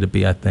called me to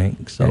be. I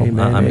think so.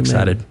 I'm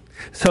excited.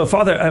 So,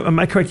 Father, am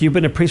I correct? You've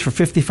been a priest for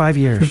 55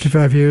 years.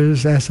 55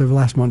 years as of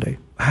last Monday.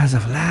 As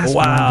of last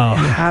Wow.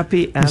 Monday.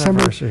 Happy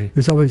anniversary. It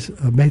was always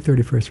May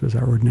 31st was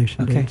our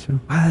ordination Okay. date. So.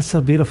 Wow, that's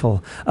so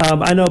beautiful.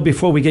 I know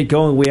before we get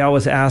going, we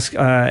always ask,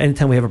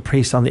 anytime we have a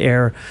priest on the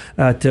air,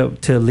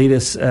 to lead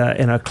us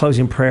in a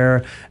closing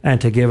prayer and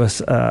to give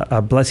us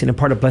a blessing,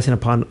 impart a blessing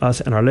upon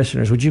us and our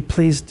listeners. Would you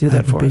please do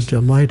that for I would us? be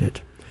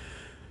delighted.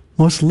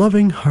 Most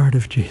loving heart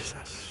of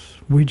Jesus,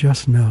 we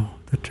just know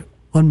that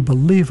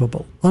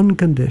unbelievable,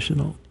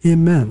 unconditional,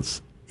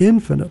 immense,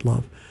 infinite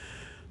love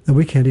that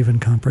we can't even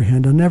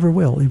comprehend and never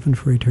will, even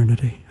for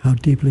eternity, how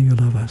deeply you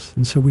love us.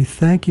 And so we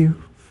thank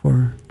you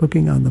for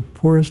looking on the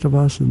poorest of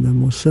us and the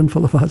most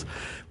sinful of us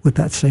with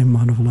that same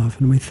amount of love.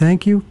 And we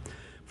thank you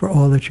for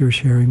all that you're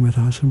sharing with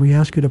us. And we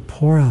ask you to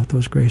pour out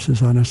those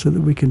graces on us so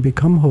that we can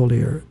become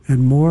holier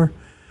and more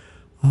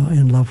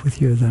in love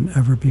with you than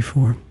ever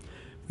before.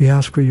 We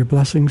ask for your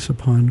blessings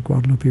upon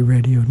Guadalupe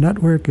Radio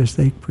Network as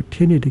they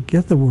continue to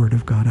get the word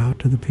of God out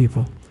to the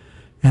people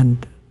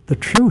and the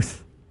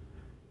truth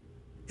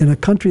in a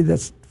country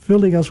that's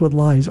filling us with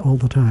lies all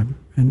the time.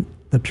 And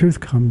the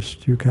truth comes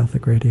through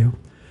Catholic Radio.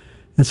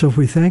 And so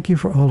we thank you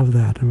for all of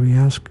that, and we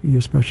ask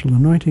your special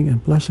anointing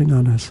and blessing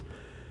on us.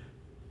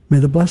 May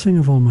the blessing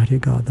of Almighty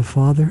God, the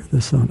Father,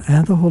 the Son,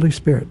 and the Holy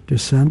Spirit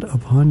descend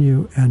upon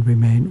you and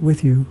remain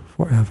with you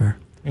forever.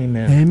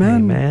 Amen.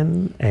 Amen.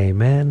 Amen.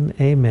 Amen.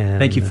 Amen.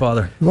 Thank you,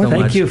 Father. Well, so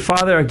Thank much. you,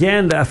 Father.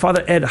 Again,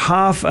 Father Ed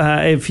Hoff,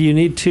 if you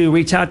need to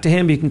reach out to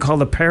him, you can call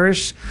the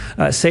parish,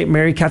 St.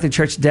 Mary Catholic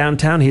Church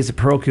downtown. He's a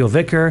parochial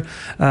vicar.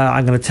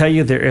 I'm going to tell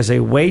you there is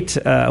a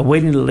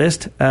waiting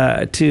list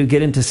to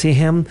get in to see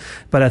him.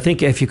 But I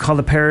think if you call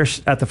the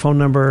parish at the phone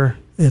number...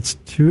 It's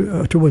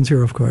 210,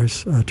 of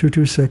course,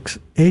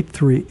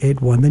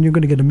 226-8381. Then you're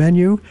going to get a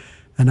menu,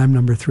 and I'm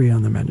number 3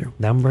 on the menu.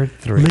 Number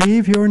 3.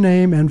 Leave your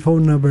name and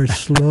phone number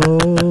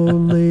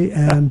slowly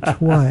and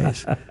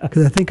twice,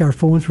 because I think our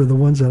phones were the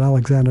ones that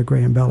Alexander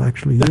Graham Bell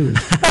actually used.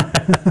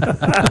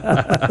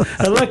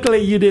 Luckily,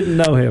 you didn't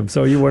know him,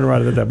 so you weren't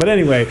right at that. But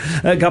anyway,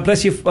 God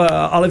bless you,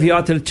 all of you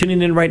out there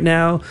tuning in right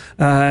now.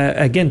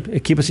 Again,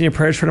 keep us in your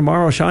prayers for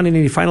tomorrow. Sean,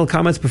 any final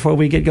comments before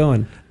we get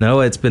going?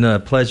 No, it's been a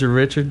pleasure,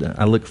 Richard.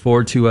 I look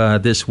forward to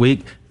this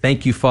week.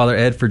 Thank you, Father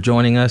Ed, for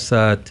joining us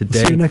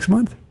today. See you next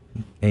month.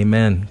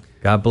 Amen.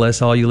 God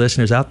bless all you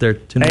listeners out there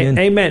tuning in.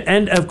 Amen.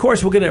 And of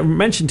course, we're going to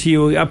mention to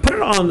you, put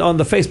it on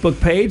the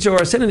Facebook page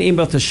or send an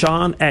email to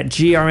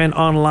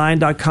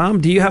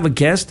Sean@grnonline.com. Do you have a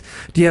guest?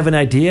 Do you have an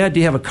idea? Do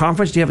you have a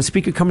conference? Do you have a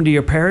speaker coming to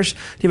your parish? Do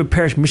you have a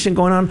parish mission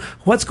going on?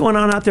 What's going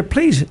on out there?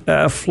 Please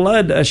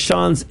flood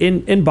Sean's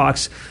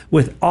inbox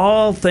with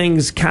all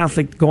things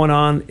Catholic going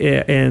on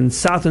in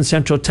South and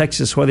Central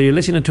Texas, whether you're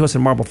listening to us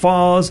in Marble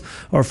Falls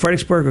or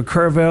Fredericksburg or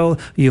Kerrville,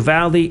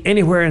 Uvalde,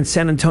 anywhere in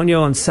San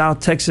Antonio and South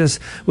Texas.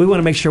 We want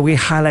to make sure we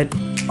highlight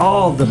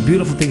all the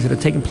beautiful things that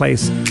are taking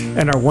place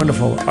in our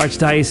wonderful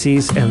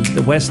archdiocese and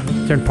the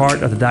western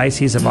part of the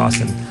Diocese of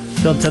Austin.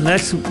 So until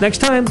next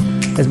time,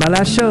 is my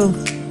last show.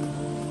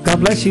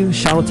 God bless you.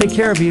 Sean will take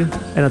care of you.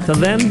 And until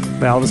then,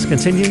 may all this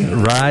continue.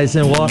 Rise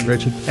and walk,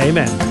 Richard.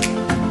 Amen.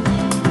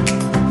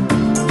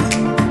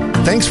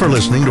 Thanks for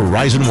listening to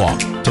Rise and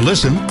Walk. To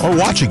listen or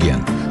watch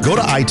again, go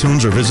to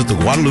iTunes or visit the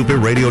Guadalupe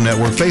Radio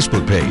Network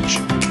Facebook page.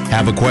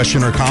 Have a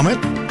question or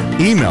comment?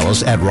 Email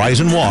us at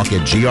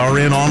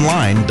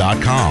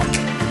riseandwalk@grnonline.com.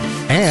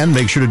 And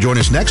make sure to join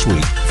us next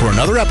week for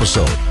another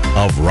episode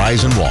of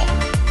Rise and Walk.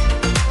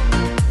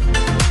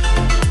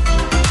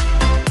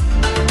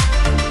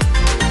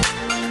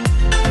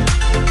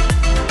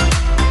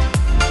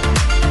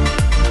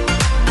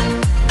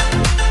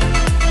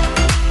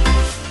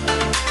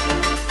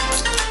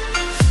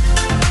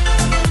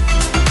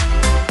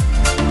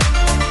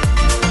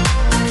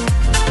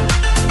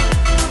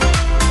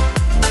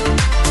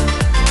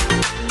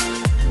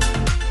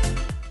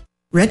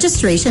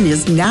 Registration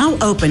is now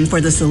open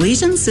for the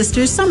Salesian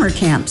Sisters Summer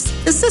Camps.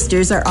 The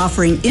Sisters are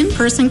offering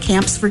in-person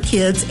camps for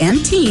kids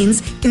and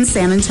teens in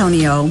San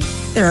Antonio.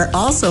 There are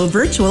also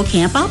virtual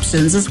camp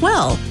options as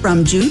well.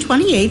 From June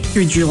 28th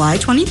through July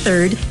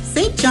 23rd,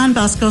 St. John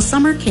Bosco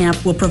Summer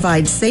Camp will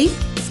provide safe,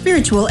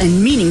 spiritual,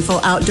 and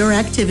meaningful outdoor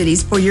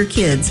activities for your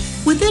kids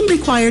within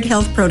required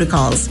health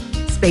protocols.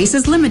 Space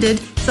is limited,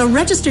 so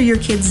register your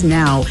kids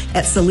now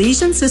at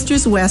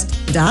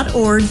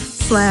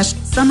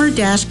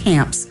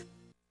salesiansisters.org/summer-camps.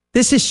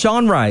 This is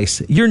Sean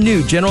Rice, your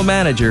new General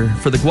Manager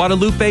for the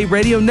Guadalupe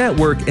Radio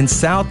Network in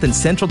South and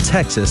Central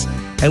Texas,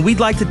 and we'd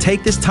like to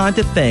take this time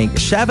to thank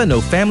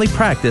Chavano Family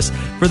Practice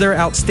for their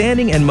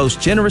outstanding and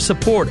most generous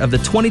support of the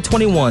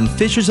 2021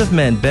 Fishers of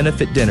Men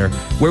Benefit Dinner,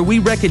 where we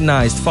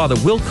recognized Father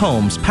Will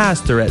Combs,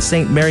 pastor at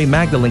St. Mary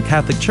Magdalene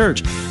Catholic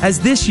Church, as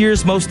this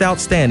year's most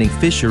outstanding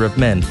Fisher of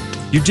Men.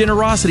 Your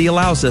generosity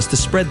allows us to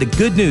spread the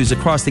good news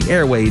across the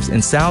airwaves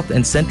in South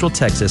and Central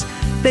Texas.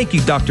 Thank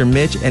you, Dr.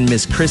 Mitch and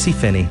Miss Chrissy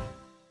Finney.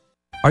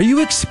 Are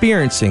you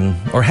experiencing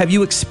or have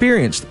you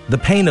experienced the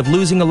pain of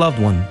losing a loved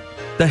one?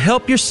 The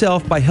Help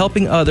Yourself by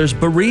Helping Others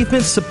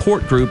bereavement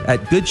support group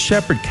at Good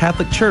Shepherd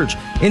Catholic Church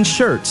in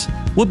Schertz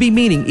We'll be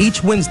meeting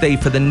each Wednesday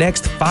for the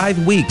next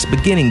 5 weeks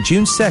beginning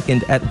June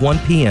 2nd at 1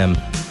 p.m.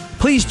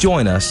 Please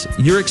join us.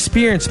 Your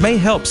experience may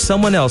help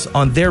someone else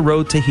on their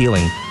road to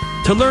healing.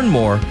 To learn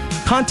more,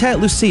 contact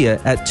Lucia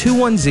at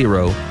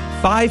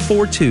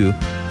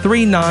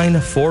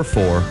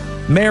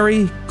 210-542-3944.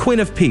 Mary, Queen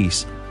of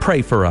Peace,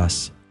 pray for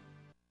us.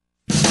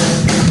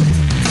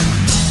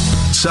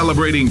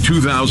 Celebrating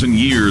 2,000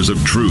 years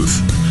of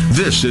truth.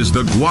 This is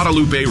the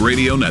Guadalupe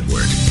Radio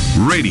Network.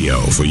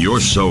 Radio for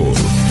your soul.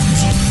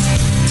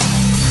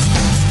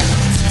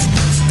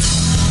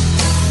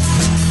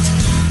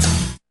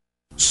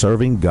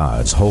 Serving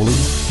God's holy,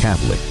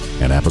 Catholic,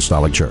 and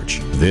Apostolic Church.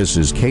 This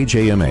is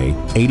KJMA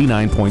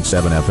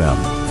 89.7 FM,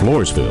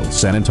 Floresville,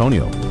 San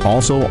Antonio.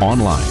 Also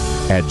online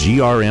at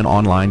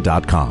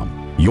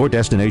grnonline.com. Your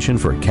destination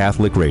for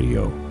Catholic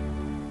radio.